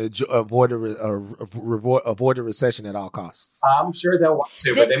to want to avoid a recession at all costs. I'm sure they'll want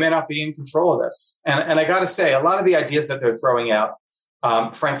to, but they may not be in control of this. And I got to say, a lot of the ideas that they're throwing out,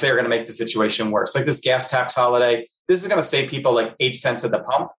 frankly, are going to make the situation worse. Like this gas tax holiday, this is going to save people 8 cents at the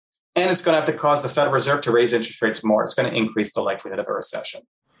pump, and it's going to have to cause the Federal Reserve to raise interest rates more. It's going to increase the likelihood of a recession.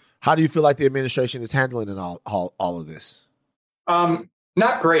 How do you feel like the administration is handling all of this?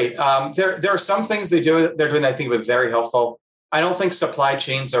 Not great. There are some things they're doing that I think would be very helpful. I don't think supply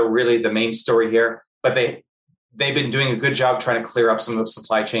chains are really the main story here, but they've been doing a good job trying to clear up some of the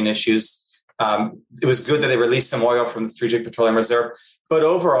supply chain issues. It was good that they released some oil from the Strategic Petroleum Reserve. But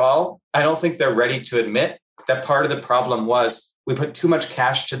overall, I don't think they're ready to admit that part of the problem was we put too much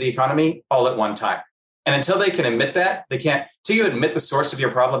cash to the economy all at one time. And until they can admit that, they can't. Till you admit the source of your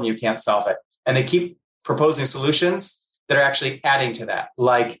problem, you can't solve it. And they keep proposing solutions that are actually adding to that,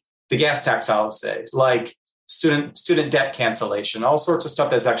 like the gas tax holidays, like student debt cancellation, all sorts of stuff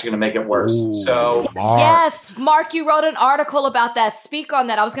that's actually going to make it worse. Ooh, so, Marc. Yes, Marc, you wrote an article about that. Speak on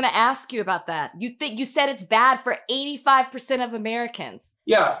that. I was going to ask you about that. You said it's bad for 85% of Americans.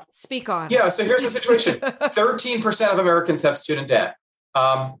 Yeah. Speak on. Yeah. So here's the situation: 13% of Americans have student debt.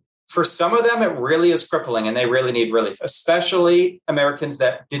 For some of them, it really is crippling and they really need relief, especially Americans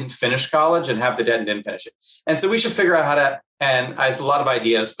that didn't finish college and have the debt and didn't finish it. And so we should figure out how to, and I have a lot of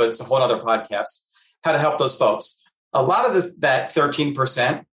ideas, but it's a whole other podcast, how to help those folks. A lot of that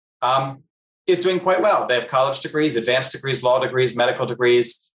 13% is doing quite well. They have college degrees, advanced degrees, law degrees, medical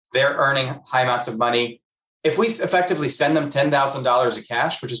degrees. They're earning high amounts of money. If we effectively send them $10,000 of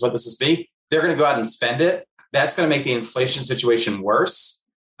cash, which is what this is be, they're going to go out and spend it. That's going to make the inflation situation worse.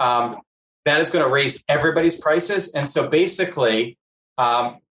 That is going to raise everybody's prices. And so basically,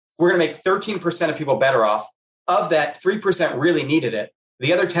 we're going to make 13% of people better off. Of that, 3% really needed it.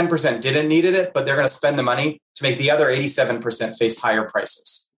 The other 10% didn't need it, but they're going to spend the money to make the other 87% face higher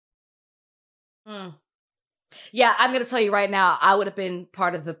prices. Yeah, I'm going to tell you right now, I would have been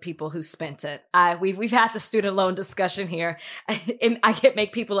part of the people who spent it. We've had the student loan discussion here, and I get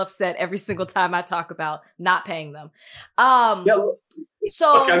make people upset every single time I talk about not paying them.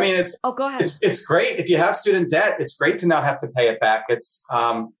 So, look, I mean, go ahead. It's great if you have student debt. It's great to not have to pay it back. It's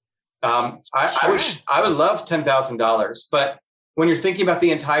I would love $10,000, but when you're thinking about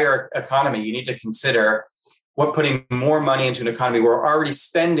the entire economy, you need to consider what putting more money into an economy we're already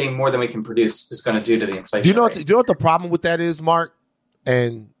spending more than we can produce is going to do to the inflation. Do you know what the problem with that is, Mark?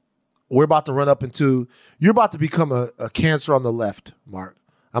 And we're about to run up into, you're about to become a cancer on the left, Mark.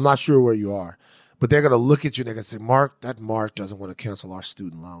 I'm not sure where you are, but they're going to look at you and they're going to say, Mark doesn't want to cancel our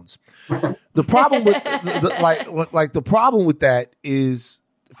student loans. The problem with the problem with that is,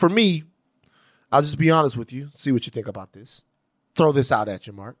 for me, I'll just be honest with you, see what you think about this. Throw this out at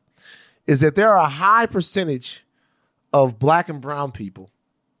you, Mark. Is that there are a high percentage of black and brown people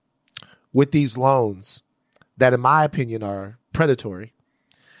with these loans that, in my opinion, are predatory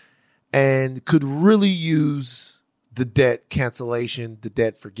and could really use the debt cancellation, the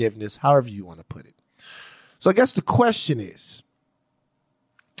debt forgiveness, however you want to put it. So I guess the question is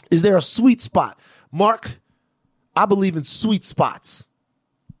there a sweet spot? Mark, I believe in sweet spots.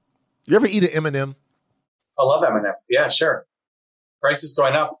 You ever eat an M&M? I love M&M. Yeah, sure. Price is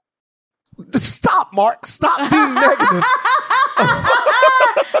going up. Stop, Mark. Stop being negative.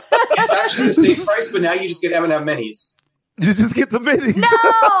 It's actually the same price, but now you just get M&M minis. You just get the minis.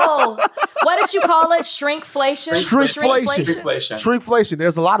 No! What did you call it? Shrinkflation? Shrinkflation.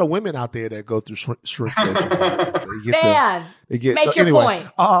 There's a lot of women out there that go through shrinkflation. Man, make your point.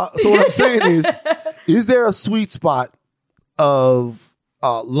 So what I'm saying is there a sweet spot of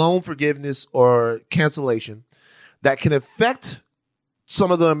loan forgiveness or cancellation that can affect some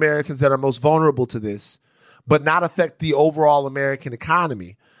of the Americans that are most vulnerable to this, but not affect the overall American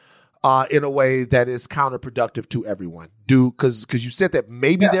economy in a way that is counterproductive to everyone? Because you said that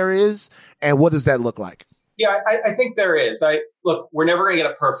maybe there is, and what does that look like? Yeah, I think there is. Look, we're never going to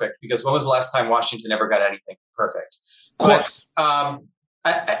get it perfect, because when was the last time Washington ever got anything perfect? Of course. But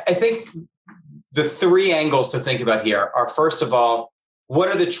I think the three angles to think about here are, first of all, what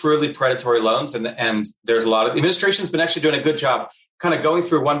are the truly predatory loans? And there's a lot of, the administration's been actually doing a good job kind of going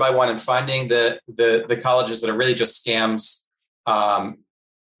through one by one and finding the colleges that are really just scams.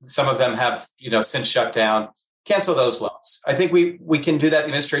 Some of them have, since shut down. Cancel those loans. I think we can do that. The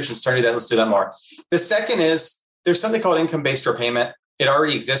administration's starting to do that. Let's do that more. The second is there's something called income-based repayment. It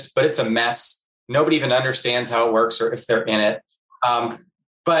already exists, but it's a mess. Nobody even understands how it works or if they're in it.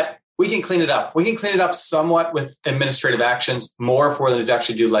 But we can clean it up. We can clean it up somewhat with administrative actions, more for them to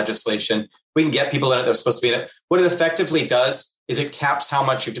actually do legislation. We can get people in it that are supposed to be in it. What it effectively does is it caps how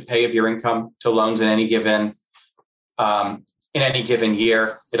much you have to pay of your income to loans in any given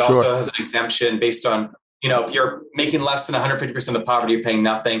year. It also has an exemption based on, if you're making less than 150% of poverty, you're paying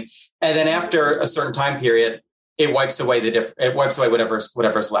nothing. And then after a certain time period, it wipes away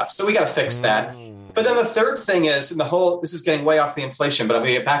whatever's left. So we got to fix that. But then the third thing is, and this is getting way off the inflation, but I'm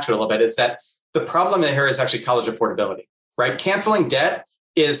going to get back to it a little bit, is that the problem here is actually college affordability, right? Canceling debt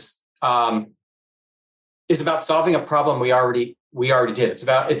is about solving a problem we already did.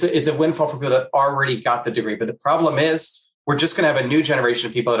 It's a windfall for people that already got the degree. But the problem is we're just going to have a new generation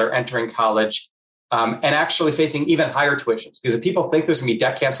of people that are entering college and actually facing even higher tuitions. Because if people think there's going to be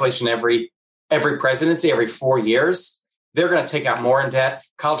debt cancellation every presidency, every 4 years, they're going to take out more in debt.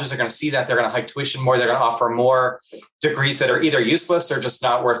 Colleges are going to see that. They're going to hike tuition more. They're going to offer more degrees that are either useless or just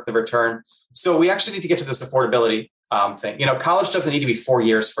not worth the return. So we actually need to get to this affordability thing. College doesn't need to be 4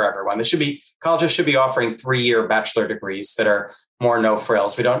 years for everyone. Colleges should be offering 3-year bachelor degrees that are more no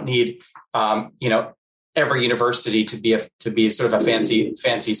frills. We don't need, every university to be sort of a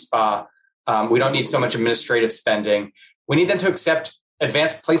fancy spa. We don't need so much administrative spending. We need them to accept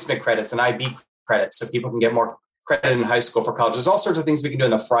advanced placement credits and IB credits so people can get more credit in high school for college. There's all sorts of things we can do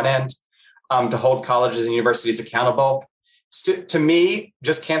in the front end to hold colleges and universities accountable. to me,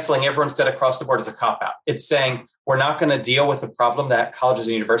 just canceling everyone's debt across the board is a cop-out. It's saying we're not going to deal with the problem that colleges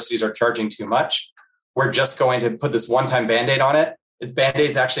and universities are charging too much. We're just going to put this one-time Band-Aid on it.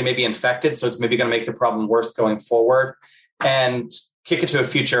 Band-Aid's actually maybe infected, so it's maybe going to make the problem worse going forward, and kick it to a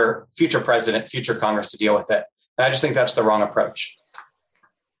future president, future Congress to deal with it. And I just think that's the wrong approach.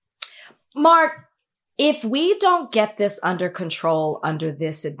 Marc, if we don't get this under control under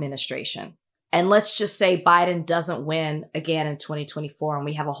this administration, and let's just say Biden doesn't win again in 2024 and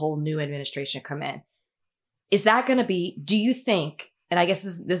we have a whole new administration come in, is that going to be, do you think, and I guess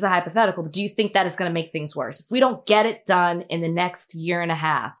this is a hypothetical, but do you think that is going to make things worse? If we don't get it done in the next year and a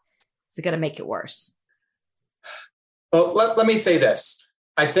half, is it going to make it worse? Well, let me say this.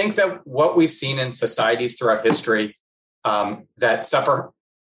 I think that what we've seen in societies throughout history that suffer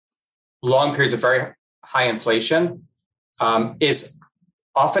long periods of very high inflation is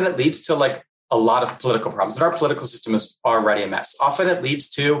often it leads to like a lot of political problems. And our political system is already a mess. Often it leads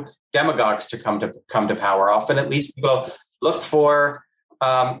to demagogues to come to power. Often it leads people to look for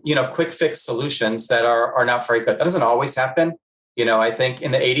quick fix solutions that are not very good. That doesn't always happen. I think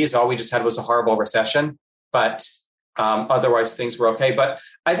in the 80s, all we just had was a horrible recession, but otherwise things were okay. But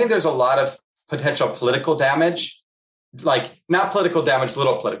I think there's a lot of potential political damage, like not political damage,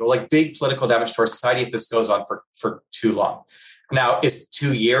 little political, like big political damage to our society if this goes on for too long. Now, is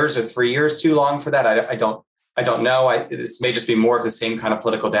 2 years or 3 years too long for that? I don't know. This may just be more of the same kind of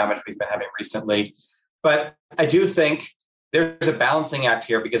political damage we've been having recently. But I do think there's a balancing act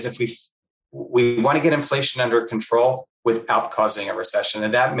here, because if we want to get inflation under control without causing a recession,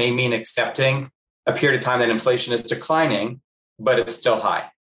 and that may mean accepting a period of time that inflation is declining, but it's still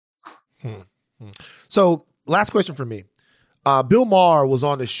high. So last question for me. Bill Maher was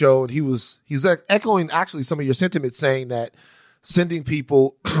on the show, and he was echoing actually some of your sentiments, saying that sending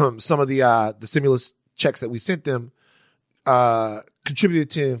people some of the stimulus checks that we sent them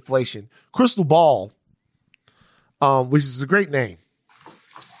contributed to inflation. Crystal Ball, which is a great name.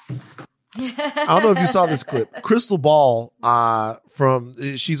 I don't know if you saw this clip. Crystal Ball,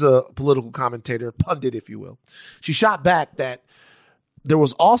 she's a political commentator, pundit, if you will. She shot back that there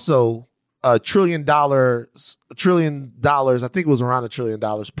was also $1 trillion, I think it was around $1 trillion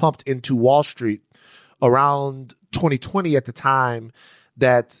pumped into Wall Street around 2020 at the time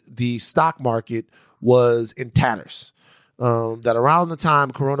that the stock market was in tatters. That around the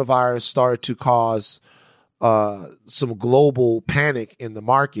time coronavirus started to cause some global panic in the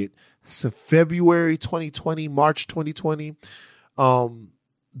market, so February 2020, March 2020,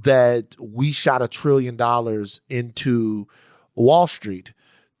 that we shot $1 trillion into Wall Street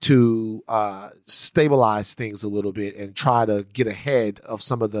to stabilize things a little bit and try to get ahead of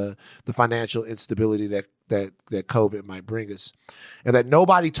some of the financial instability that COVID might bring us. And that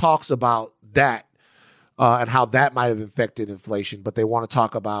nobody talks about that and how that might have affected inflation, but they want to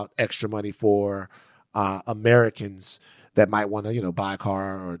talk about extra money for Americans that might want to, buy a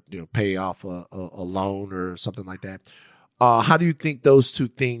car or pay off a loan or something like that. How do you think those two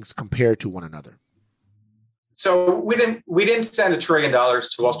things compare to one another? So we didn't send $1 trillion to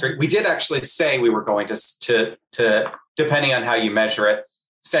Wall Street. We did actually say we were going to depending on how you measure it,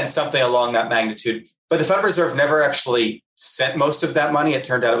 send something along that magnitude. But the Federal Reserve never actually sent most of that money. It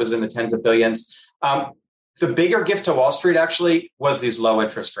turned out it was in the tens of billions. The bigger gift to Wall Street actually was these low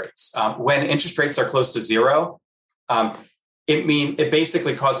interest rates. When interest rates are close to zero, it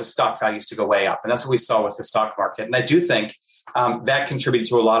basically causes stock values to go way up. And that's what we saw with the stock market. And I do think that contributed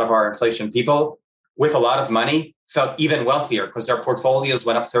to a lot of our inflation. People with a lot of money felt even wealthier because their portfolios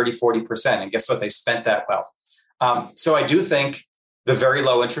went up 30, 40%. And guess what? They spent that wealth. So I do think the very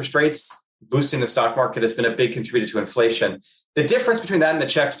low interest rates boosting the stock market has been a big contributor to inflation. The difference between that and the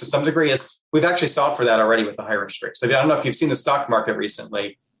checks to some degree is we've actually solved for that already with the higher interest rates. So I don't know if you've seen the stock market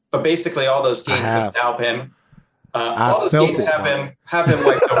recently, but basically all those gains have now been have been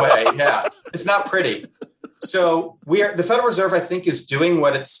wiped away. Yeah, it's not pretty. So the Federal Reserve, I think, is doing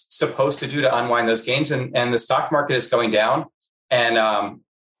what it's supposed to do to unwind those gains, and the stock market is going down, and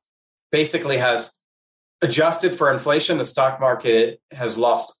basically has adjusted for inflation. The stock market has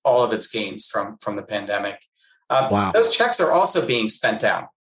lost all of its gains from the pandemic. Wow. Those checks are also being spent down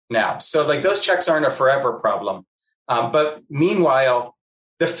now, so like those checks aren't a forever problem. But meanwhile,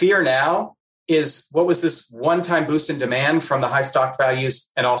 the fear now is what was this one-time boost in demand from the high stock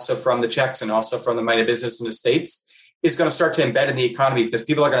values and also from the checks and also from the money business in the States is going to start to embed in the economy because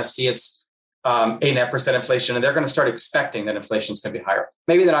people are going to see it's 8.5% inflation and they're going to start expecting that inflation is going to be higher.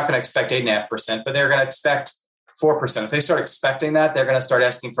 Maybe they're not going to expect 8.5%, but they're going to expect 4%. If they start expecting that, they're going to start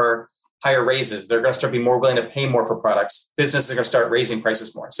asking for higher raises. They're going to start being more willing to pay more for products. Businesses are going to start raising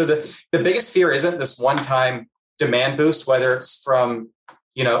prices more. So the biggest fear isn't this one-time demand boost, whether it's from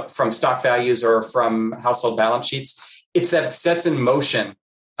stock values or from household balance sheets. It's that it sets in motion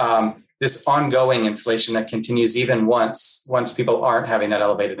this ongoing inflation that continues even once people aren't having that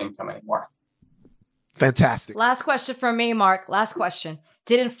elevated income anymore. Fantastic. Last question from me, Mark. Last question.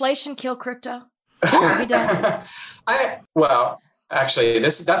 Did inflation kill crypto? Are we done? Actually,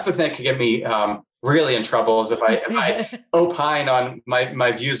 that's the thing that could get me really in trouble is if I opine on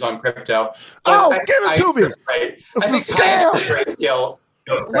my views on crypto. Give it to me. It's a scam.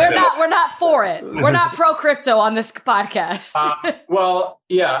 We're not for it. We're not pro crypto on this podcast.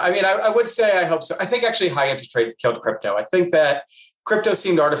 I would say I hope so. I think actually high interest rate killed crypto. I think that crypto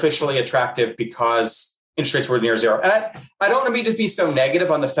seemed artificially attractive because interest rates were near zero. And I don't want me to be so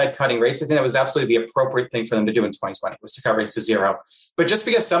negative on the Fed cutting rates. I think that was absolutely the appropriate thing for them to do in 2020 was to cut rates to zero. But just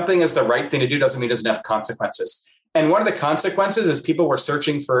because something is the right thing to do doesn't mean it doesn't have consequences. And one of the consequences is people were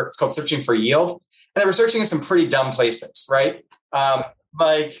searching for yield. And they were searching in some pretty dumb places, right?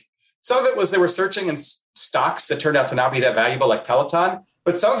 Like some of it was they were searching in stocks that turned out to not be that valuable, like Peloton.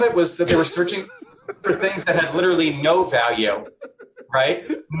 But some of it was that they were searching for things that had literally no value, right?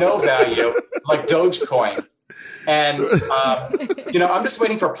 No value, like Dogecoin. And, I'm just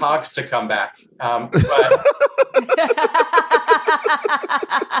waiting for Pogs to come back.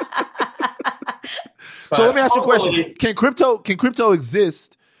 So let me ask you a question. Can crypto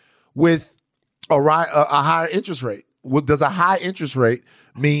exist with a higher interest rate? Does a high interest rate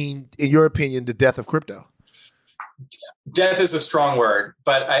mean, in your opinion, the death of crypto? Death is a strong word,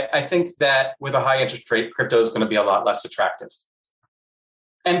 but I think that with a high interest rate, crypto is going to be a lot less attractive.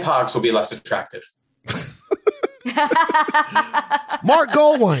 And Pogs will be less attractive. Marc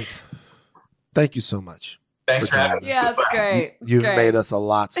Goldwein, thank you so much. Thanks for having me. Yeah, that's great. You've made us a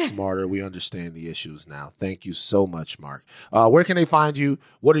lot smarter. We understand the issues now. Thank you so much, Marc. Where can they find you?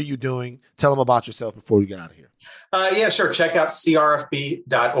 What are you doing? Tell them about yourself before we get out of here. Yeah, sure. Check out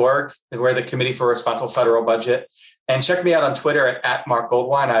crfb.org. We're the Committee for Responsible Federal Budget. And check me out on Twitter at Marc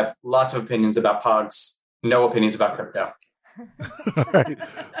Goldwein. I have lots of opinions about Pogs, no opinions about crypto. All right.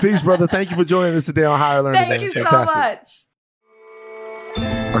 Peace, brother. Thank you for joining us today on Higher Learning. Thank you so much.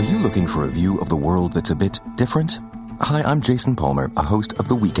 Are you looking for a view of the world that's a bit different? Hi, I'm Jason Palmer, a host of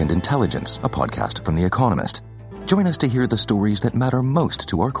The Weekend Intelligence, a podcast from The Economist. Join us to hear the stories that matter most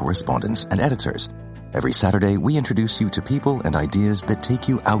to our correspondents and editors. Every Saturday, we introduce you to people and ideas that take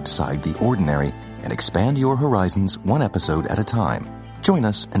you outside the ordinary and expand your horizons one episode at a time. Join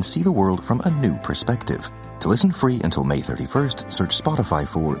us and see the world from a new perspective. To listen free until May 31st, search Spotify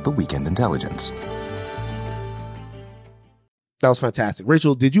for The Weekend Intelligence. That was fantastic.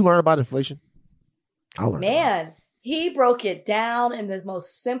 Rachel, did you learn about inflation? I learned. Man, he broke it down in the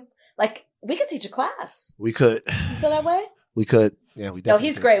most simple, like we could teach a class. We could. You feel that way? We could. Yeah, we definitely. No,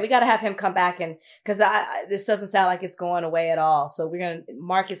 he's great. We got to have him come back and because this doesn't sound like it's going away at all. So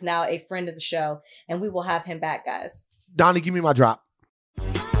Marc is now a friend of the show and we will have him back, guys. Donnie, give me my drop.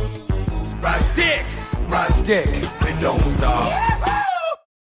 Ride sticks. Ride stick. They don't stop.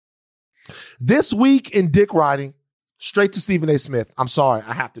 This week in dick riding, straight to Stephen A. Smith. I'm sorry,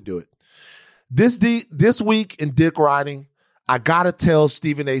 I have to do it. This week in dick riding, I gotta tell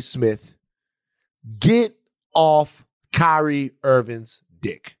Stephen A. Smith, get off Kyrie Irving's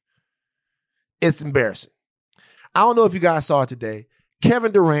dick. It's embarrassing. I don't know if you guys saw it today.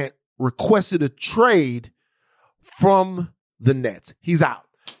 Kevin Durant requested a trade from the Nets. He's out.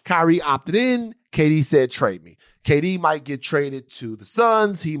 Kyrie opted in. KD said, trade me. KD might get traded to the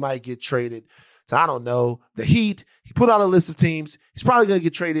Suns. He might get traded to, I don't know, the Heat. He put out a list of teams. He's probably going to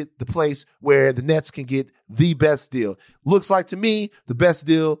get traded the place where the Nets can get the best deal. Looks like to me, the best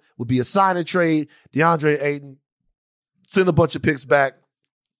deal would be a sign and trade. DeAndre Ayton, send a bunch of picks back.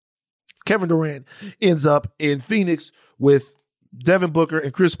 Kevin Durant ends up in Phoenix with Devin Booker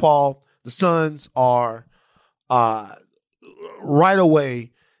and Chris Paul. The Suns are right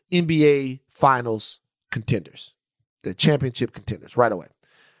away NBA Finals contenders, the championship contenders right away.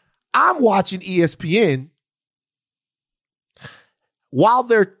 I'm watching ESPN while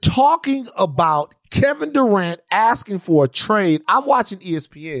they're talking about Kevin Durant asking for a trade. I'm watching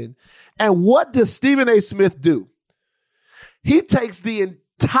ESPN, and what does Stephen A. Smith do? He takes the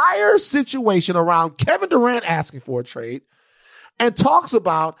entire situation around Kevin Durant asking for a trade and talks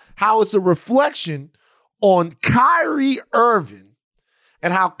about how it's a reflection on Kyrie Irving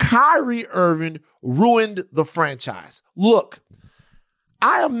and how Kyrie Irving ruined the franchise. Look,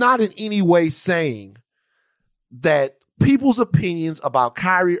 I am not in any way saying that people's opinions about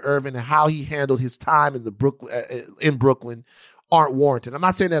Kyrie Irving and how he handled his time in Brooklyn aren't warranted. I'm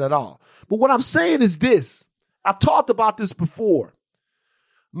not saying that at all. But what I'm saying is this. I've talked about this before.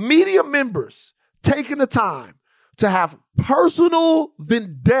 Media members taking the time to have personal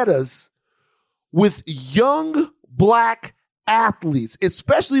vendettas with young black athletes,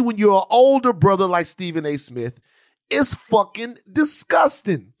 especially when you're an older brother like Stephen A. Smith, is fucking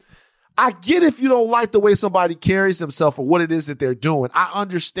disgusting. I get if you don't like the way somebody carries themselves or what it is that they're doing. I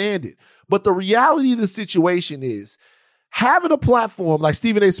understand it. But the reality of the situation is having a platform like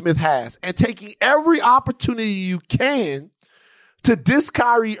Stephen A. Smith has and taking every opportunity you can to diss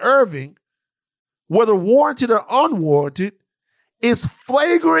Kyrie Irving, whether warranted or unwarranted, is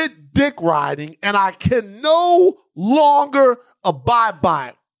flagrant dick riding, and I can no longer abide by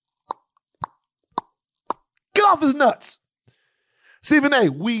it. Get off his nuts. Stephen A.,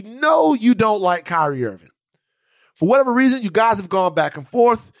 we know you don't like Kyrie Irving. For whatever reason, you guys have gone back and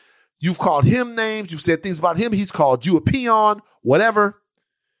forth. You've called him names. You've said things about him. He's called you a peon, whatever.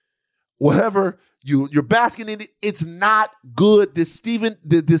 You're basking in it. It's not good. This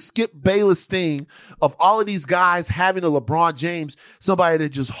Skip Bayless thing of all of these guys having a LeBron James, somebody to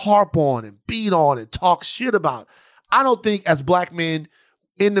just harp on and beat on and talk shit about. I don't think as black men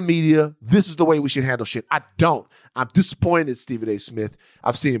in the media, this is the way we should handle shit. I don't. I'm disappointed, Stephen A. Smith.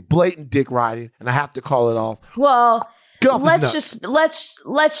 I've seen blatant dick riding, and I have to call it off. Well, let's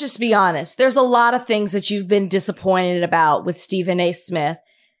just be honest. There's a lot of things that you've been disappointed about with Stephen A. Smith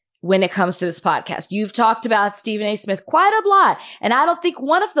when it comes to this podcast. You've talked about Stephen A. Smith quite a lot, and I don't think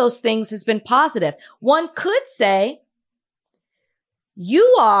one of those things has been positive. One could say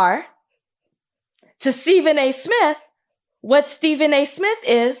you are to Stephen A. Smith what Stephen A. Smith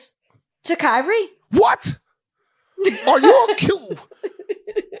is to Kyrie. What? Are you a cute?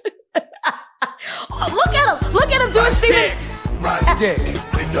 Look at him. Look at him doing Stephen. Right stick.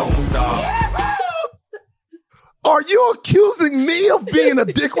 They don't stop. Are you accusing me of being a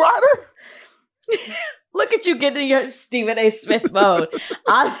dick rider? Look at you getting your Stephen A. Smith mode.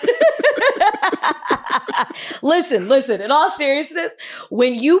 Listen, in all seriousness,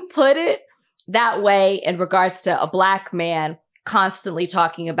 when you put it that way in regards to a black man constantly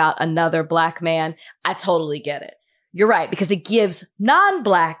talking about another black man, I totally get it. You're right, because it gives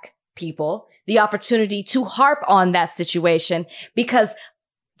non-black people the opportunity to harp on that situation because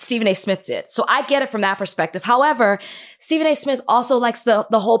Stephen A. Smith did. So I get it from that perspective. However, Stephen A. Smith also likes the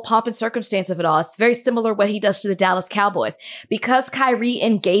whole pomp and circumstance of it all. It's very similar what he does to the Dallas Cowboys. Because Kyrie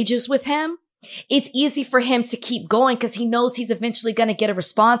engages with him, it's easy for him to keep going because he knows he's eventually going to get a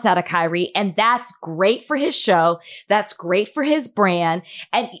response out of Kyrie. And that's great for his show. That's great for his brand.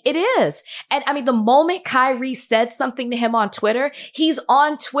 And it is. And I mean, the moment Kyrie said something to him on Twitter, he's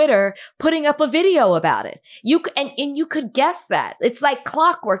on Twitter putting up a video about it. You could guess that. It's like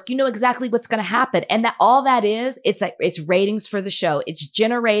clockwork. You know exactly what's going to happen. And that all that is, it's ratings for the show. It's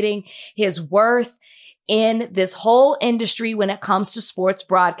generating his worth in this whole industry when it comes to sports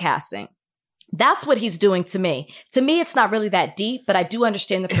broadcasting. That's what he's doing to me. To me, it's not really that deep, but I do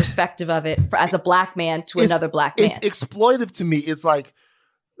understand the perspective of it as a black man to another black man. It's exploitive to me. It's like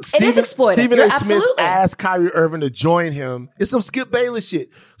it is exploitive. Stephen A. Smith asked Kyrie Irving to join him. It's some Skip Bayless shit.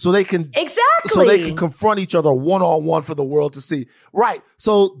 So they can confront each other one-on-one for the world to see. Right.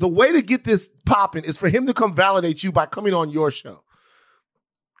 So the way to get this popping is for him to come validate you by coming on your show.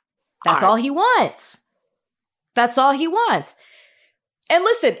 That's all he wants. That's all he wants. And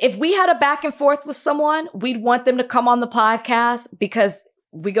listen, if we had a back and forth with someone, we'd want them to come on the podcast because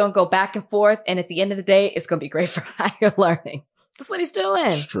we're going to go back and forth. And at the end of the day, it's going to be great for higher learning. That's what he's doing.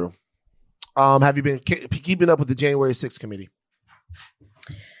 It's true. Have you been keeping up with the January 6th committee?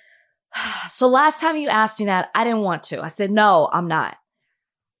 So last time you asked me that, I didn't want to. I said, no, I'm not.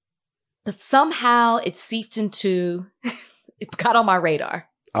 But somehow it seeped into, it got on my radar.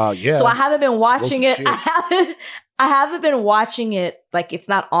 Yeah. So I haven't been watching it. I haven't been watching it. Like it's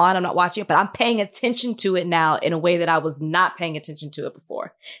not on. I'm not watching it, but I'm paying attention to it now in a way that I was not paying attention to it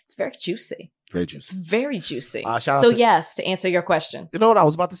before. It's very juicy. Very juicy. It's very juicy. Yes, to answer your question. You know what I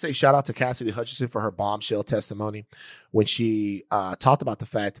was about to say? Shout out to Cassidy Hutchinson for her bombshell testimony when she talked about the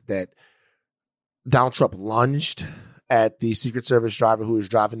fact that Donald Trump lunged at the Secret Service driver who was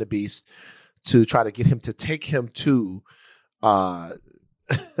driving the Beast to try to get him to take him to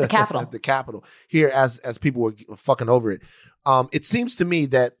the Capitol. The Capitol. Here, as people were fucking over it. It seems to me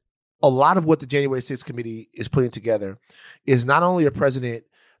that a lot of what the January 6th committee is putting together is not only a president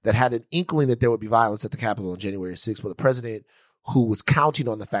that had an inkling that there would be violence at the Capitol on January 6th, but a president who was counting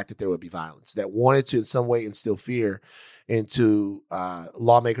on the fact that there would be violence, that wanted to in some way instill fear into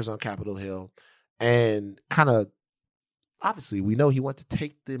lawmakers on Capitol Hill and kind of obviously we know he wanted to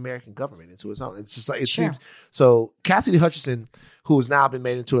take the American government into his own. It's just like, it Sure. seems. So Cassidy Hutchinson, who has now been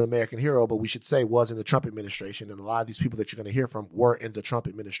made into an American hero, but we should say was in the Trump administration. And a lot of these people that you're going to hear from were in the Trump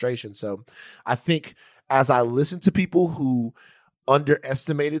administration. So I think as I listen to people who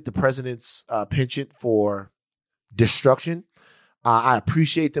underestimated the president's penchant for destruction, I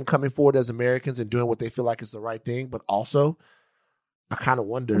appreciate them coming forward as Americans and doing what they feel like is the right thing. But also, I kind of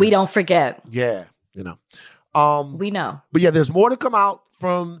wonder. We don't forget. Yeah, you know. We know. But yeah, there's more to come out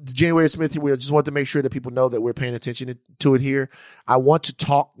from the January Smith. We just want to make sure that people know that we're paying attention to it here. I want to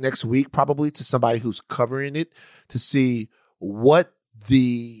talk next week probably to somebody who's covering it to see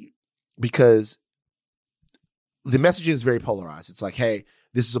because the messaging is very polarized. It's like, hey,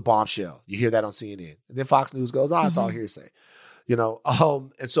 this is a bombshell. You hear that on CNN. And then Fox News goes, it's all hearsay. You know,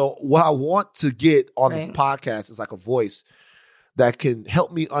 and so what I want to get on the podcast is like a voice that can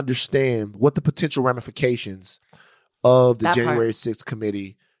help me understand what the potential ramifications of the January 6th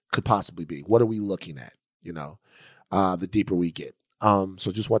committee could possibly be. What are we looking at, you know, the deeper we get.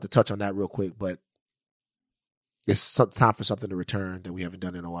 So just want to touch on that real quick, but it's time for something to return that we haven't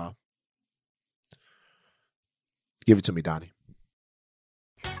done in a while. Give it to me, Donnie.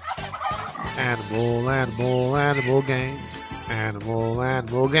 Animal games.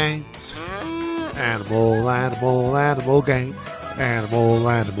 Animal games. Animal games.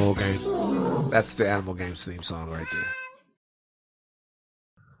 Animal games. That's the Animal Games theme song right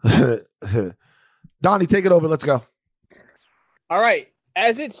there. Donnie, take it over. Let's go. All right.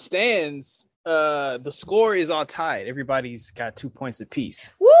 As it stands, the score is all tied. Everybody's got 2 points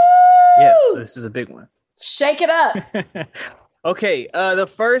apiece. Woo! Yeah, so this is a big one. Shake it up. Okay. The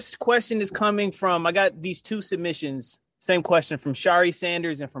first question is coming from, I got these 2 submissions. Same question from Shari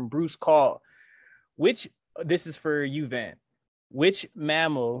Sanders and from Bruce Call. This is for you, Van. Which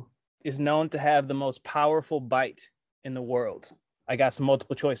mammal is known to have the most powerful bite in the world? I got some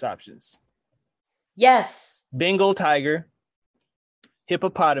multiple choice options. Yes. Bengal tiger,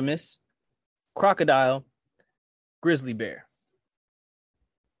 hippopotamus, crocodile, grizzly bear.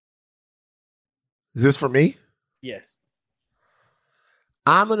 Is this for me? Yes.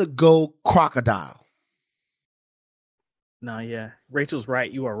 I'm going to go crocodile. No, yeah. Rachel's right.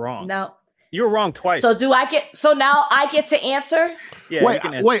 You are wrong. No. You were wrong twice. So now I get to answer? Yeah, wait, you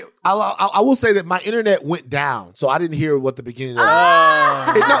can answer. wait. I will say that my internet went down, so I didn't hear what the beginning of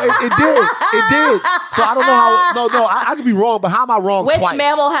it did. It did. So I don't know how. I could be wrong, but how am I wrong Which twice?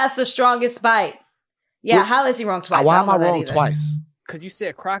 mammal has the strongest bite? Yeah, how is he wrong twice? Why am I wrong twice? Because you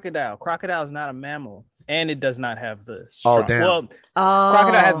said crocodile. Crocodile is not a mammal, and it does not have the strong. Oh, damn. Well,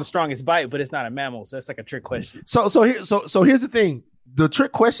 crocodile has the strongest bite, but it's not a mammal, so that's like a trick question. So here's the thing: the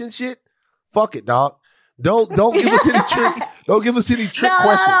trick question shit. Fuck it, dog. Don't give us any trick. Don't give us any trick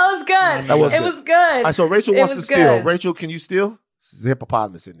questions. No, that was good. That was it good. was good. All right, so Rachel wants to steal. good. Rachel, can you steal? It's a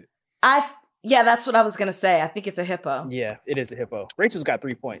hippopotamus, isn't it? Yeah, that's what I was gonna say. I think it's a hippo. Yeah, it is a hippo. Rachel's got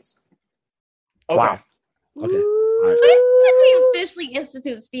 3 points. Okay. Wow. Okay. All right. When did we officially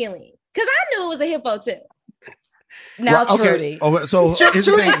institute stealing? Because I knew it was a hippo too. Now Well, okay. Trudy. Oh, so here's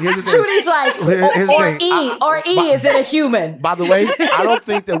the thing. Trudy's like, Here's the thing. is it a human? By the way, I don't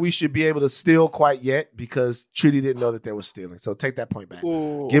think that we should be able to steal quite yet because Trudy didn't know that there was stealing. So take that point back.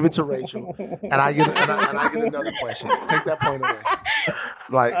 Ooh. Give it to Rachel, and I get another question. Take that point away.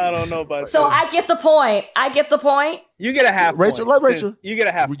 Like I don't know about So this. I get the point. You get a half Rachel. point. Let Rachel. You get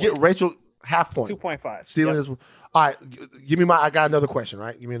a half We point. get Rachel half point. 2.5. Stealing Yep. is all right. Give me I got another question.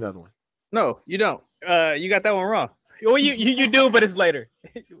 Right. Give me another one. No, you don't. You got that one wrong. Well, you do, but it's later.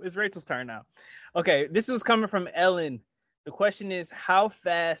 It's Rachel's turn now. Okay, this was coming from Ellen. The question is, how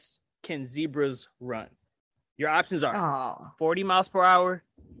fast can zebras run? Your options are 40 miles per hour,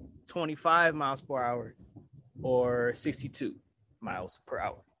 25 miles per hour, or 62 miles per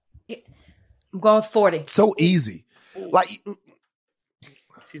hour. I'm going 40. So easy. Like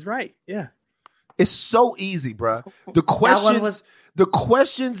she's right. Yeah. It's so easy, bruh. The questions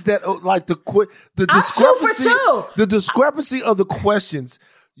that like the discrepancy, the discrepancy of the questions.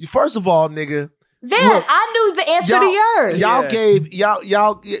 First of all, nigga, Then look, I knew the answer to yours. Y'all gave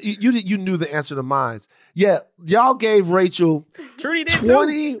you knew the answer to mine. Yeah, y'all gave Rachel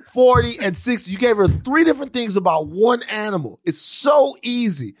 20, 40, and 60. You gave her 3 different things about one animal. It's so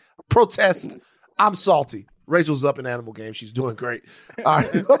easy. Protest. I'm salty. Rachel's up in animal game. She's doing great. All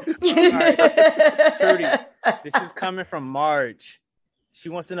right. Trudy, this is coming from Marge. She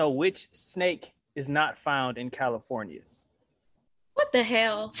wants to know which snake is not found in California. What the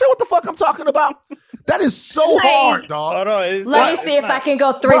hell? See what the fuck I'm talking about? That is so hard, dog. Hold on. Let me see if I can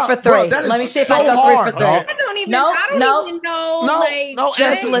go 3 for 3. Bro, that is Let me see if so I go 3 hard, for 3. dog. I don't even No, I don't no. even know. No, like, no, just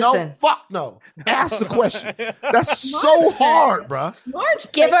answer. listen. No, fuck no. Ask the question. That's so hard, bruh.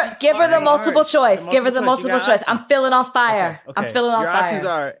 Give her the multiple choice. Give her the Multiple multiple choice. You choice. got I'm feeling on fire. Okay. I'm feeling on Your fire. options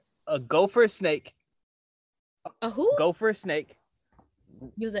are a gopher snake. A who? Gopher snake.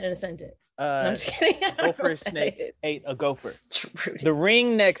 Use it in a sentence. No, I'm just kidding. Gopher snake ate a gopher. True. The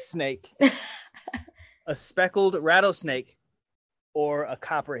ring-necked snake. A speckled rattlesnake. Or a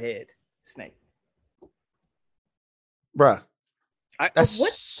copperhead snake. Bruh. That's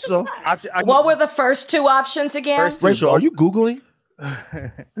What so. What were the first 2 options again? First two- Rachel, are you Googling?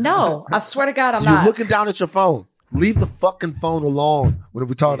 No, I swear to God, I'm You're not. looking down at your phone. Leave the fucking phone alone when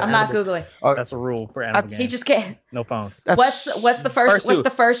we're talking. I'm about not animals. Googling. That's a rule for animal He games. just can't. No phones. What's the first? What's the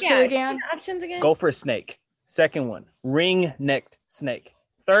first 2 again? Options again? Gopher snake. Second one, ring-necked snake.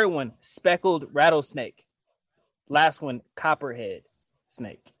 Third one, speckled rattlesnake. Last one, copperhead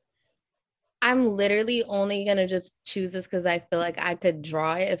snake. I'm literally only gonna just choose this because I feel like I could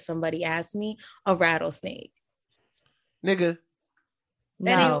draw it if somebody asked me. A rattlesnake. Nigga,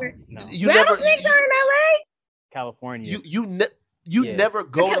 No. No. you Rattlesnakes never. are in LA? California. You Yeah. never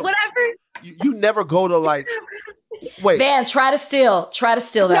go to. Whatever. You never go to like. Wait. Van, try to steal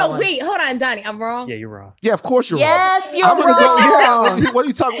that No, one. wait, hold on, Donnie. I'm wrong. Yeah, you're wrong. Yeah, of course you're wrong. Yes, you're I'm gonna wrong. go. Yeah, what are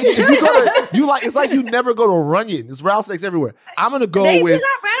you talking? If you go to, you like. It's like you never go to Runyon. There's rattlesnakes everywhere. I'm gonna go They with.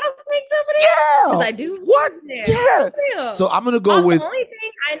 got rattlesnakes over there? Yeah. 'Cause I do. What? There. Yeah. Real. So I'm gonna go Also, with. the only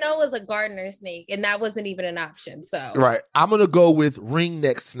thing I know was a gardener snake, and that wasn't even an option. So Right. I'm gonna go with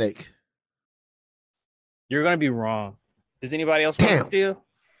ring-necked snake. You're gonna be wrong. Does anybody else want Damn. to steal?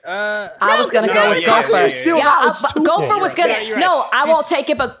 I was gonna go with yeah, Gopher. yeah, Still Yeah, now it's two Gopher points. was gonna. You're right. No, I won't take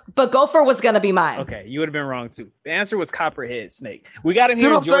it. But Gopher was gonna be mine. Okay, you would have been wrong too. The answer was copperhead snake. We got him See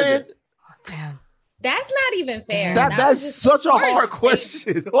here what in I'm Georgia. saying? Damn. that's not even fair. That's was just such a smart. hard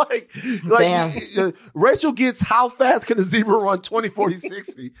question. like Damn. Rachel gets how fast can a zebra run 20, 40,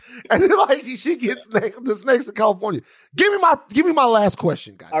 60? And then like she gets the snakes in California. Give me my last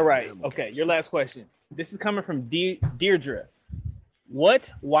question, guys. All right. Okay, your last question. This is coming from Deirdre.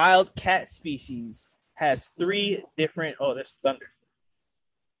 What wild cat species has 3 different? Oh, there's thunder.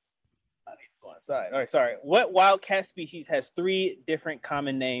 I need to go outside. All right, sorry. What wild cat species has 3 different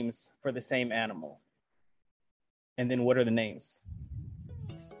common names for the same animal? And then what are the names?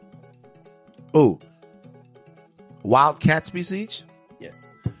 Oh, wild cat species. Yes.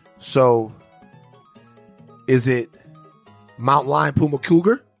 So, is it mountain lion, puma,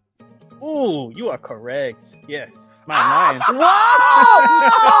 cougar? Ooh, you are correct. Yes. Mountain lion.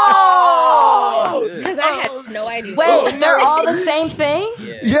 Whoa! Because I had no idea. Wait, they're all the same thing?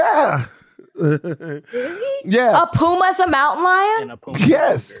 Yeah. Yeah. Yeah. A puma is a mountain lion? And a puma.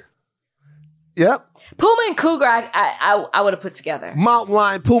 Yes. Yep. Puma and cougar, I would have put together. Mountain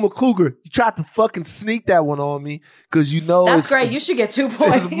lion, puma, cougar. You tried to fucking sneak that one on me because you know That's great. You should get 2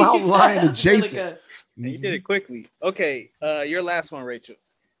 points. It's mountain lion That's really adjacent. good. You did it quickly. Okay, your last one, Rachel.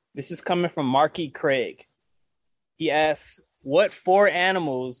 This is coming from Marky Craig. He asks, what 4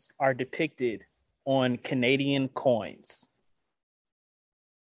 animals are depicted on Canadian coins?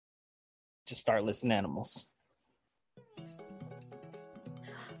 Just start listing animals.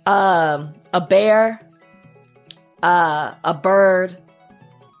 A bear, a bird.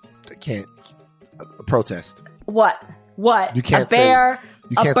 I can't. A protest. What? You can't a bear,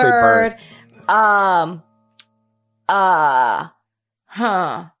 You can't a say bird, bird.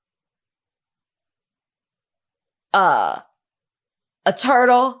 A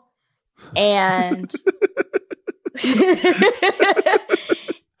turtle, and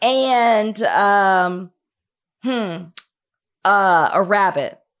and a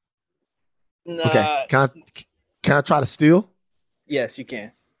rabbit. Nah, Okay. Can I try to steal? Yes, you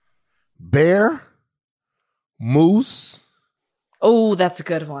can. Bear, moose, Oh, that's a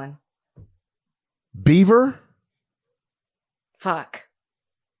good one. beaver, Fuck.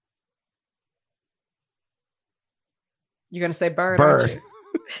 You're gonna say bird, aren't bird.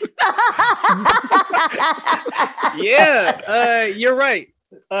 you? Yeah, you're right.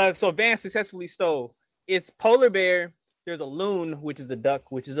 So Van successfully stole. It's polar bear. There's a loon, which is a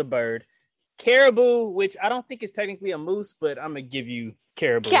duck, which is a bird. Caribou, which I don't think is technically a moose, but I'm gonna give you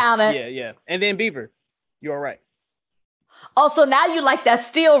caribou. Count it. Yeah. And then beaver. You're right. Also, now you like that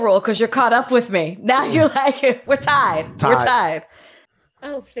steal rule because you're caught up with me. Now you like it. We're tied. We're tied.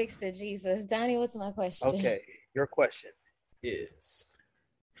 Oh, fix it, Jesus. Donnie, what's my question? Okay, your question is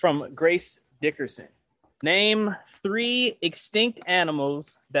from Grace Dickerson. Name 3 extinct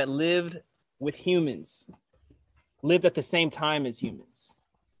animals that lived with humans. lived at the same time as humans?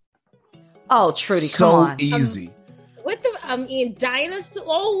 Oh, Trudy, so come on. easy. What the? I mean, dinosaur.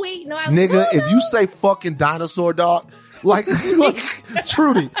 Oh wait, no, Nigga, if you say fucking dinosaur, dog, like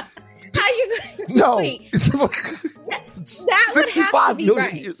Trudy. How you? No, Wait. it's like That would have to 65 be million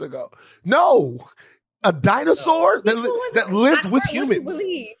right. years ago. No, a dinosaur that lived with What you humans.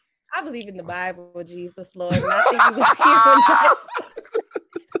 believe? I believe in the Bible, Jesus Lord. And I think you believe in that.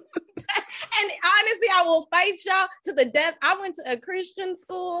 And honestly, I will fight y'all to the death. I went to a Christian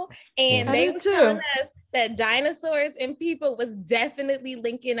school, and I they did was too. telling us that dinosaurs and people was definitely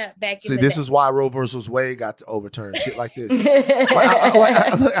linking up back in See, the this day. is why Roe versus Wade got to overturn shit like this.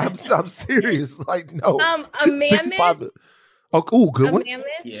 I'm serious. Like, no. A mammoth. Oh, good A one. mammoth.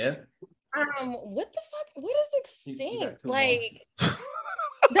 Yeah. What the fuck? What is You extinct? got too Like,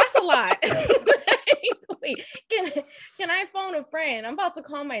 that's a lot. Wait, can I phone a friend? I'm about to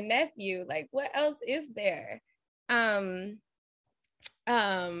call my nephew. Like, what else is there?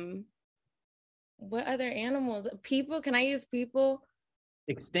 What other animals? People? Can I use people?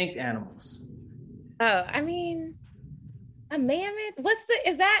 Extinct animals. Oh, I mean, a mammoth.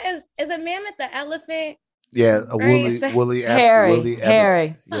 Is a mammoth the elephant? Yeah, a Right, woolly Harry.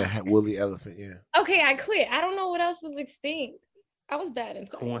 elephant. Yeah, woolly elephant. Yeah. Okay, I quit. I don't know what else is extinct. I was bad in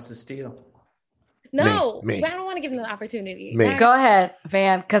Who science. wants to steal? No, Me. but I don't want to give them the opportunity. Me. Right? Go ahead,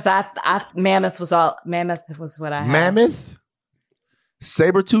 Van, because Mammoth was what I had. Mammoth,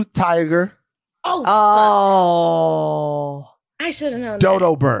 saber-toothed tiger, Oh, Oh. I should have known.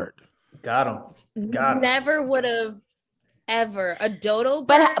 dodo bird. Got him. Got him. Never would have ever a dodo.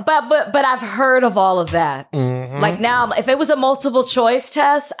 But I've heard of all of that. Mhm. Like now, if it was a multiple choice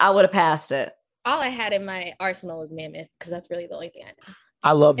test, I would have passed it. All I had in my arsenal was mammoth because that's really the only thing I know.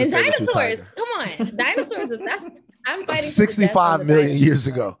 I love the And saber-toothed dinosaurs, tiger. come on, dinosaurs. I'm fighting 65 million years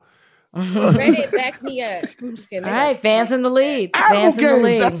ago. Reddit, back me up. I'm just kidding. All right, Van's in the lead. Animal Van's in the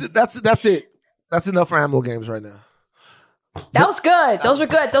lead. games. That's it. That's enough for animal games right now. That was good. Those were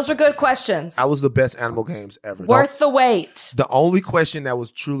good. Those were good questions. That was the best animal games ever. Worth the wait. The only question that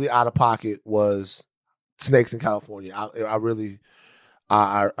was truly out of pocket was snakes in California. I really.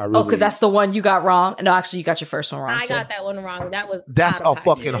 Oh, because that's the one you got wrong. No, actually, you got your first one wrong. I too. got that one wrong. That's out of a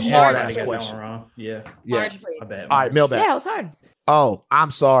pocket. fucking Yeah, hard I ass got that one question. wrong. Yeah. Yeah. Marge, please. I bet. All right, mailbag. Yeah, it was hard. Oh, I'm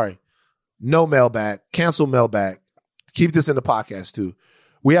sorry. No mailbag. Cancel mailbag. Keep this in the podcast too.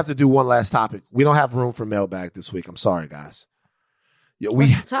 We have to do one last topic. We don't have room for mailbag this week. I'm sorry, guys. Yeah,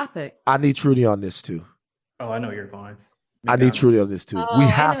 What's the topic? I need Trudy on this too. Oh, I know you're going. I need Trudy on this too. Oh, we I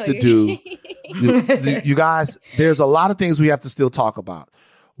have know to you're- do. You guys, there's a lot of things we have to still talk about.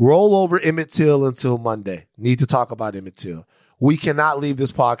 Roll over Emmett Till until Monday. Need to talk about Emmett Till. We cannot leave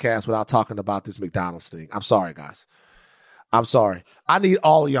this podcast without talking about this McDonald's thing. I'm sorry, guys. I'm sorry. I need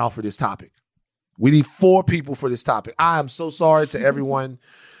all of y'all for this topic. We need 4 people for this topic. I am so sorry to everyone.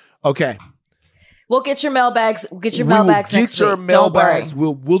 Okay. We'll get your mailbags. We'll get your We will mailbags get next your week. Don't worry. mailbags.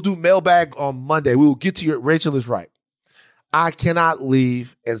 We'll do mailbag on Monday. We will get to your. Rachel is right. I cannot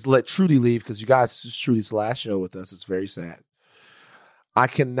leave and let Trudy leave because you guys, this is Trudy's last show with us. It's very sad. I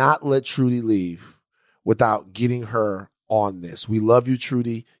cannot let Trudy leave without getting her on this. We love you,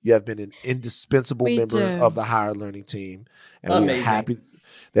 Trudy. You have been an indispensable We member do. of the higher learning team, and we're Amazing. happy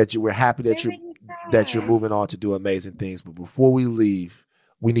that you're moving on to do amazing things. But before we leave,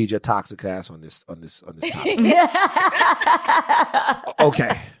 we need your toxic ass on this topic.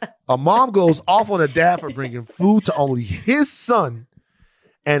 Okay. A mom goes off on a dad for bringing food to only his son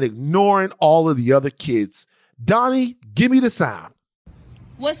and ignoring all of the other kids. Donnie, give me the sound.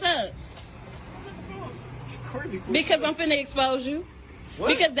 What's up? Because I'm finna expose you.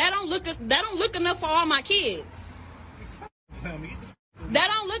 Because that don't look enough for all my kids. That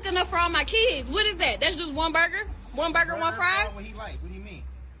don't look enough for all my kids. What is that? That's just one burger? One burger, one fry? What he like? What do you mean?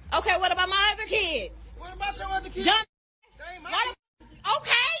 Okay, what about my other kids? What about your other kids? Dumb- They ain't mine.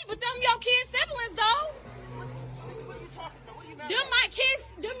 Okay, but them your kids' siblings though. What are you talking about? What are you mad Them about? my kids,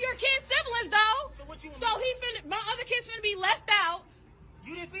 them your kids' siblings though. So what you So he finna, my other kids finna be left out.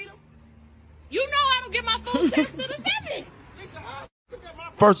 You didn't feed them? You know I don't give my food stamps to the seven. Listen, how is that my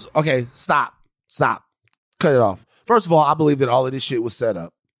problem? First, okay, stop. Cut it off. First of all, I believe that all of this shit was set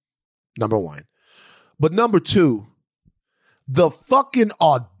up. Number one. But number two, the fucking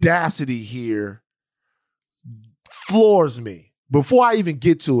audacity here floors me. Before I even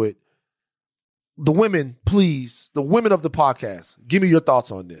get to it, the women, please, the women of the podcast, give me your thoughts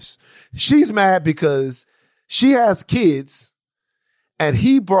on this. She's mad because she has kids and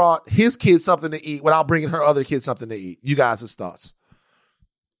he brought his kids something to eat without bringing her other kids something to eat. You guys' thoughts?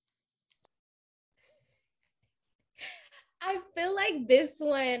 I feel like this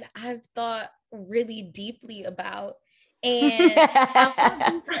one I've thought really deeply about.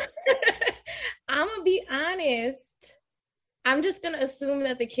 And I'm gonna be honest. I'm just gonna assume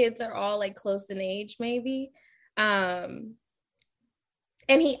that the kids are all like close in age, maybe. And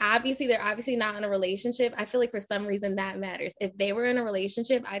they're obviously not in a relationship. I feel like for some reason that matters. If they were in a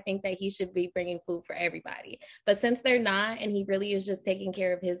relationship, I think that he should be bringing food for everybody. But since they're not, and he really is just taking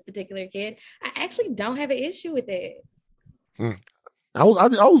care of his particular kid, I actually don't have an issue with it. I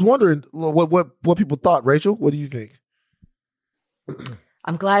was wondering what people thought. Rachel, what do you think?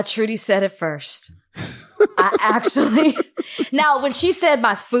 I'm glad Trudy said it first. I actually, now when she said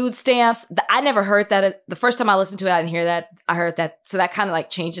my food stamps, I never heard that. The first time I listened to it, I didn't hear that. I heard that. So that kind of like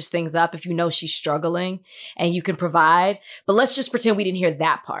changes things up if you know she's struggling and you can provide. But let's just pretend we didn't hear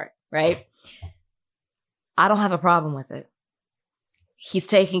that part, right? I don't have a problem with it. He's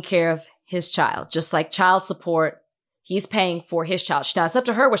taking care of his child, just like child support. He's paying for his child. Now it's up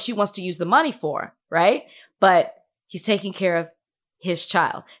to her what she wants to use the money for, right? But he's taking care of his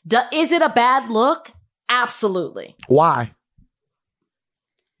child. Is it a bad look? Absolutely. Why?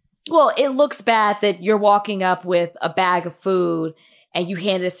 Well, it looks bad that you're walking up with a bag of food and you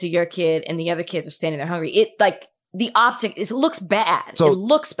hand it to your kid and the other kids are standing there hungry. It like the optic, it looks bad. It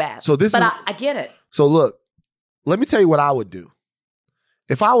looks bad. But I get it. So look, let me tell you what I would do.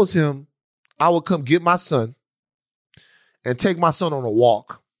 If I was him, I would come get my son and take my son on a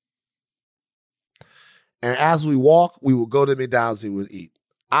walk. And as we walk, we would go to McDonald's and we would eat.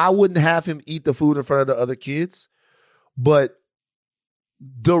 I wouldn't have him eat the food in front of the other kids, but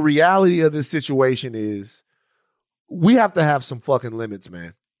the reality of this situation is we have to have some fucking limits,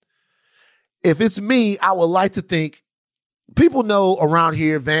 man. If it's me, I would like to think people know around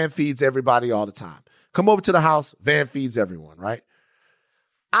here, Van feeds everybody all the time. Come over to the house, Van feeds everyone, right?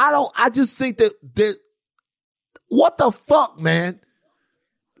 I just think that what the fuck, man?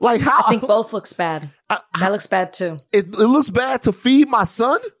 Like how? I think both looks bad. That looks bad too. It looks bad to feed my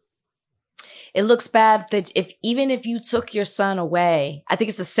son? It looks bad that even if you took your son away, I think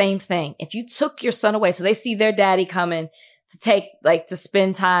it's the same thing. If you took your son away, so they see their daddy coming to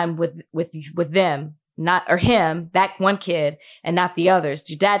spend time with them, or him, that one kid, and not the others.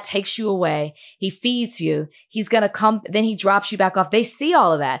 Your dad takes you away. He feeds you. He's going to come, then he drops you back off. They see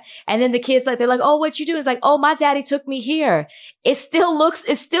all of that. And then the kids they're like, oh, what you doing? It's like, oh, my daddy took me here. It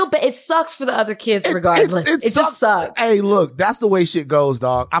sucks for the other kids regardless. It just sucks. Hey, look, that's the way shit goes,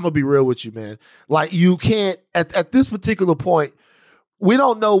 dog. I'm going to be real with you, man. Like you can't, at this particular point, we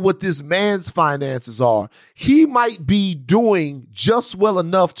don't know what this man's finances are. He might be doing just well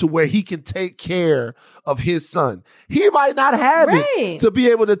enough to where he can take care of his son. He might not have it to be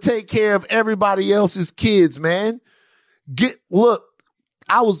able to take care of everybody else's kids, man. Fuck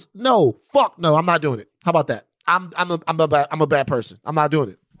no, I'm not doing it. How about that? I'm a bad person. I'm not doing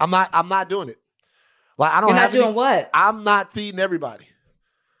it. I'm not doing it. Like I don't. You're not doing what? I'm not feeding everybody.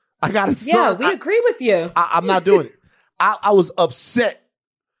 I got a son. Yeah, we agree with you. I'm not doing it. I was upset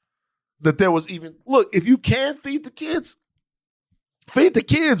that there was even, look, if you can feed the kids,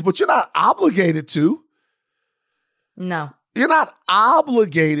 but you're not obligated to. No. You're not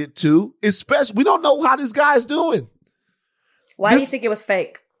obligated to, especially, we don't know how this guy's doing. Why do you think it was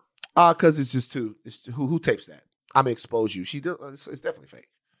fake? Because it's just who tapes that? I'm going to expose you. It's definitely fake.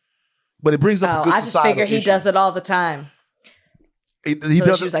 But it brings up a good societal I just figure he issue. Does it all the time. He she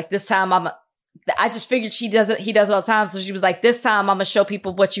was like, this time I just figured he does it all the time. So she was like, this time I'm going to show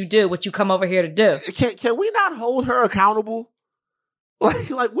people what you do, what you come over here to do. Can we not hold her accountable?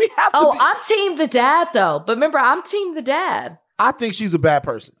 Like we have to. Oh, I'm team the dad though. But remember, I'm team the dad. I think she's a bad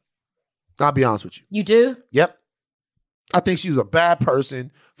person. I'll be honest with you. You do? Yep. I think she's a bad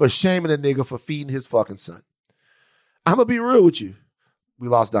person for shaming a nigga for feeding his fucking son. I'm going to be real with you. We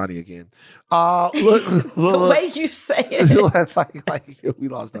lost Donnie again. Look, the way you say it. That's like we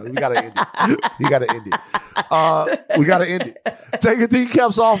lost Donnie. We got to end it. We got to end it. Take your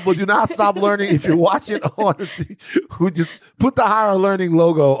kneecaps off, but do not stop learning. If you're watching on the thing, we just put the higher learning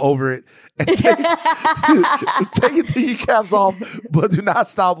logo over it. And take your kneecaps off, but do not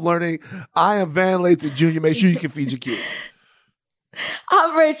stop learning. I am Van Lathan Jr. Make sure you can feed your kids.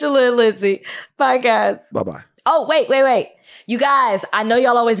 I'm Rachel and Lindsay. Bye, guys. Bye-bye. Oh, wait. You guys, I know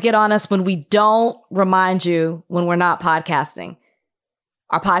y'all always get on us when we don't remind you when we're not podcasting.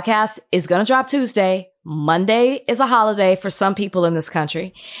 Our podcast is going to drop Tuesday. Monday is a holiday for some people in this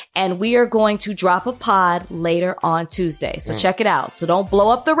country. And we are going to drop a pod later on Tuesday. So check it out. So don't blow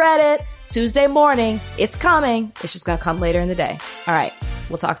up the Reddit. Tuesday morning, it's coming. It's just going to come later in the day. All right.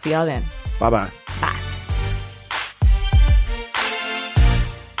 We'll talk to y'all then. Bye-bye. Bye.